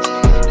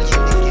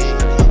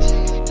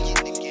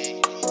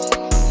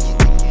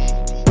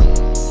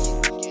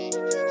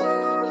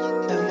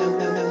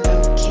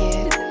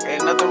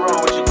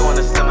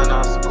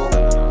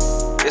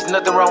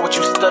 nothing wrong with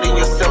you studying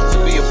yourself to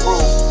be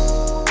approved.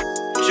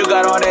 But you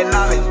got all that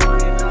knowledge,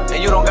 and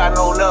you don't got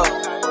no love.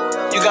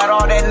 You got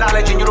all that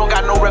knowledge, and you don't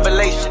got no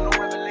revelation.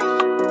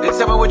 Then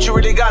tell me what you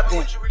really got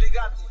then.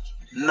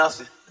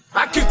 Nothing.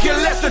 I could care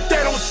less if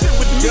they don't sit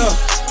with me.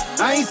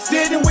 I ain't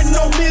sitting with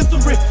no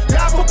misery.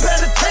 God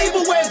prepared a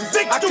table where it's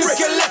victory. I could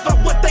care less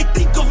about what they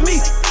think of me.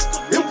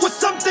 It was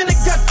something that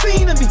got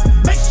seen in me.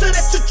 Make sure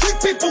that you treat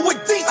people with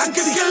decency. I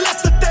could care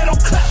less if they don't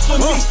clap for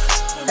me.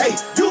 Hey,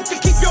 you can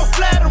keep your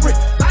flattery.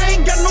 I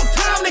ain't got no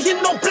time to hear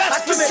no blasphemy. I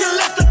could care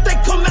less if they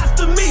come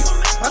after me.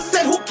 I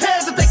said, who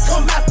cares if they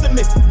come after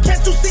me?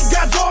 Can't you see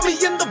God's army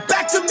in the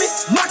back of me?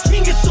 My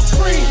king is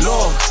supreme.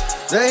 Lord,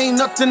 there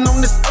ain't nothing on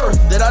this earth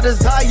that I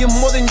desire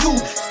more than you.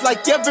 It's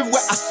like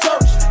everywhere I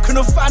search,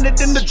 couldn't find it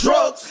in the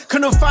drugs,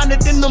 couldn't find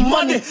it in the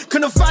money,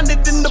 couldn't find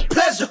it in the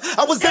pleasure.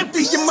 I was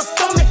empty in my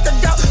stomach, I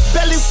got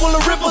belly full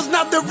of rivers,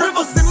 now the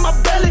rivers in my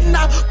belly.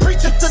 Now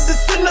preaching to the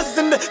sinners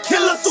and the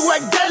killers who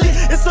act deadly.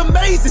 It's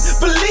amazing,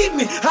 believe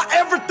me, how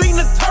everything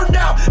done turned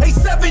out.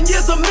 7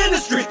 years of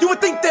ministry, you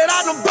would think that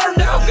I done burned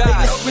out. They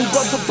help me,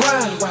 Brother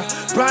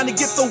Brian, to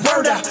get the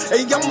word out.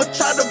 Hey, I'ma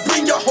try to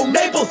bring your whole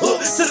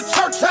neighborhood to the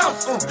church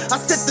house. I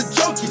said the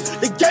junkies,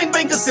 the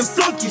gangbangers and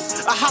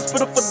flunkies, a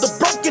hospital for the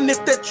broken.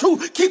 If they're true,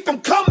 keep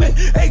them coming.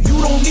 Hey, you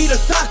don't need a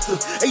doctor.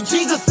 Hey,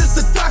 Jesus is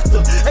the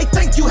doctor. Hey,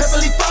 thank you,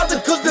 Heavenly Father,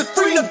 cause it's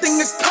free, nothing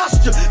is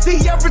cost you.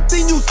 See,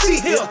 everything you see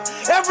here,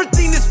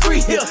 everything is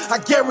free here. I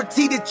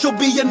guarantee that you'll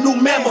be a new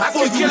man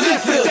before you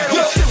leave here.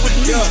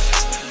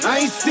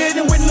 I ain't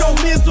sitting with no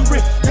misery.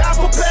 God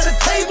prepared a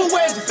table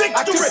where it's victory.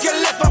 I could care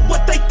less about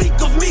what they think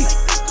of me.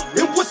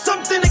 It was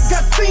something that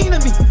got seen in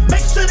me.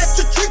 Make sure that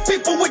you treat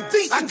people with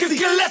decency. I could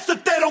care less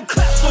if they don't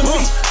clap for me.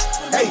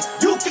 Hey,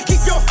 you can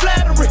keep your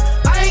flattery.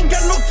 I ain't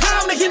got no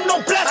time to hear no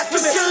blasphemy. I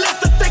could care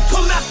less if they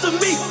come after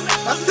me.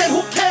 I said,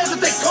 who cares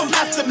if they come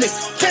after me?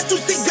 Can't you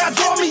see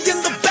God's army in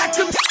the back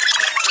of me?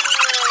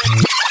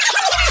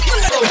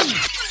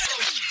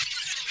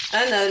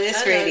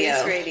 Unnoticed Radio.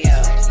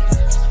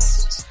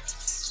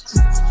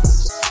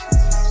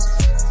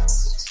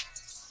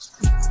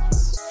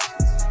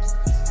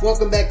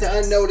 Welcome back to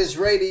Unnoticed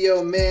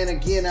Radio, man.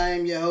 Again, I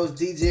am your host,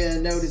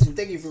 DJ-Unnoticed, and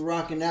thank you for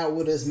rocking out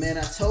with us, man.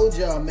 I told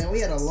y'all, man,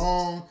 we had a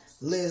long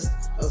list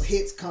of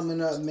hits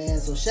coming up, man.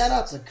 So shout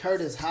out to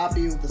Curtis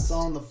Hoppy with the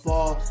song The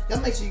Fall.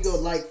 Y'all make sure you go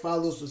like,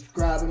 follow,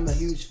 subscribe. I'm a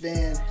huge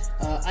fan.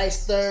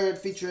 Ice Third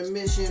featuring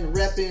Mission,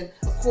 repping.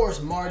 Of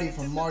course, Marty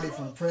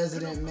from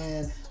President,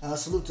 man.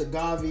 Salute to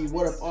Gavi,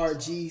 What Up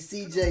RG,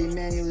 CJ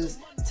Emanuelis,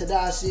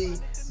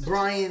 Tadashi,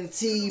 Brian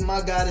T,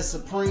 My God is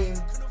Supreme.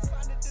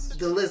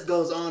 The list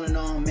goes on and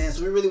on, man.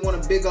 So we really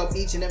want to big up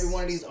each and every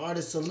one of these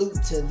artists. Salute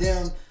to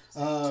them.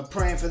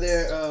 Praying for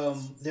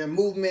their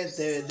movement,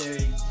 their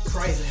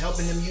Christ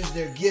helping them use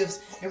their gifts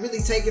and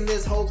really taking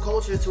this whole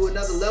culture to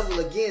another level.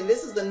 Again,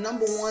 this is the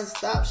 #1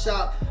 stop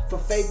shop for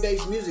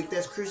faith-based music.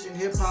 That's Christian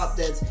hip-hop,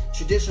 that's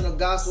traditional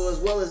gospel, as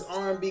well as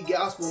R&B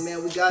gospel,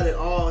 man. We got it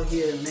all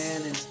here,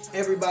 man, and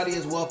everybody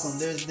is welcome.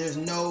 There's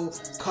no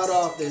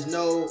cutoff.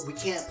 We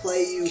can't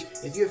play you.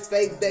 If you're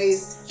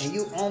faith-based and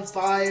you on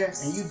fire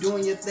and you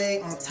doing your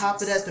thing, on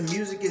top of that, the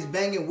music is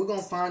banging, we're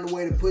going to find a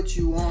way to put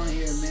you on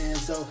here, man.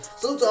 So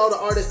salute to all the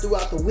artists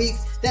throughout the week.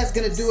 That's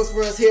going to do it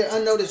for us here at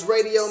Unnoticed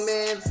Radio,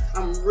 man.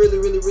 I'm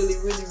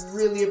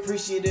really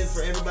appreciative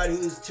for everybody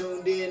who's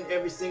tuned in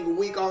every single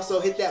week. Also,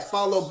 hit that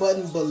follow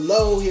button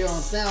below here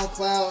on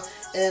SoundCloud.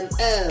 And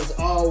as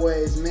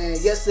always, man,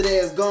 yesterday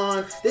is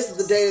gone. This is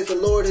the day that the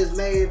Lord has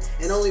made,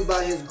 and only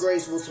by His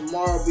grace will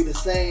tomorrow be the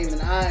same.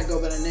 And I go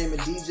by the name of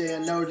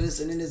DJ-Unnoticed,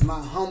 and it is my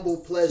humble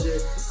pleasure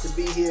to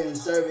be here and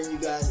serving you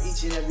guys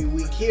each and every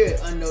week here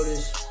at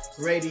Unnoticed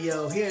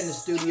Radio, here in the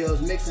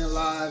studios, mixing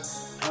live.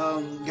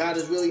 God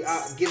has really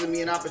given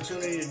me an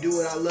opportunity to do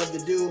what I love to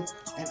do,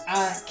 and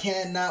I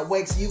cannot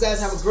wait. So you guys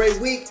have a great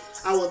week.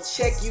 I will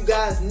check you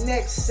guys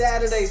next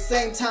Saturday,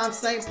 same time,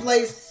 same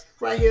place,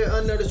 right here at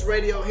Unnoticed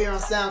Radio, here on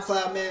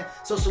SoundCloud, man.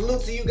 So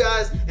salute to you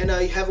guys, and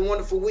have a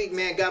wonderful week,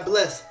 man. God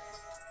bless.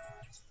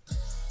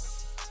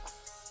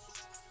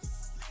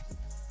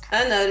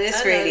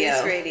 Unnoticed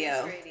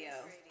Radio.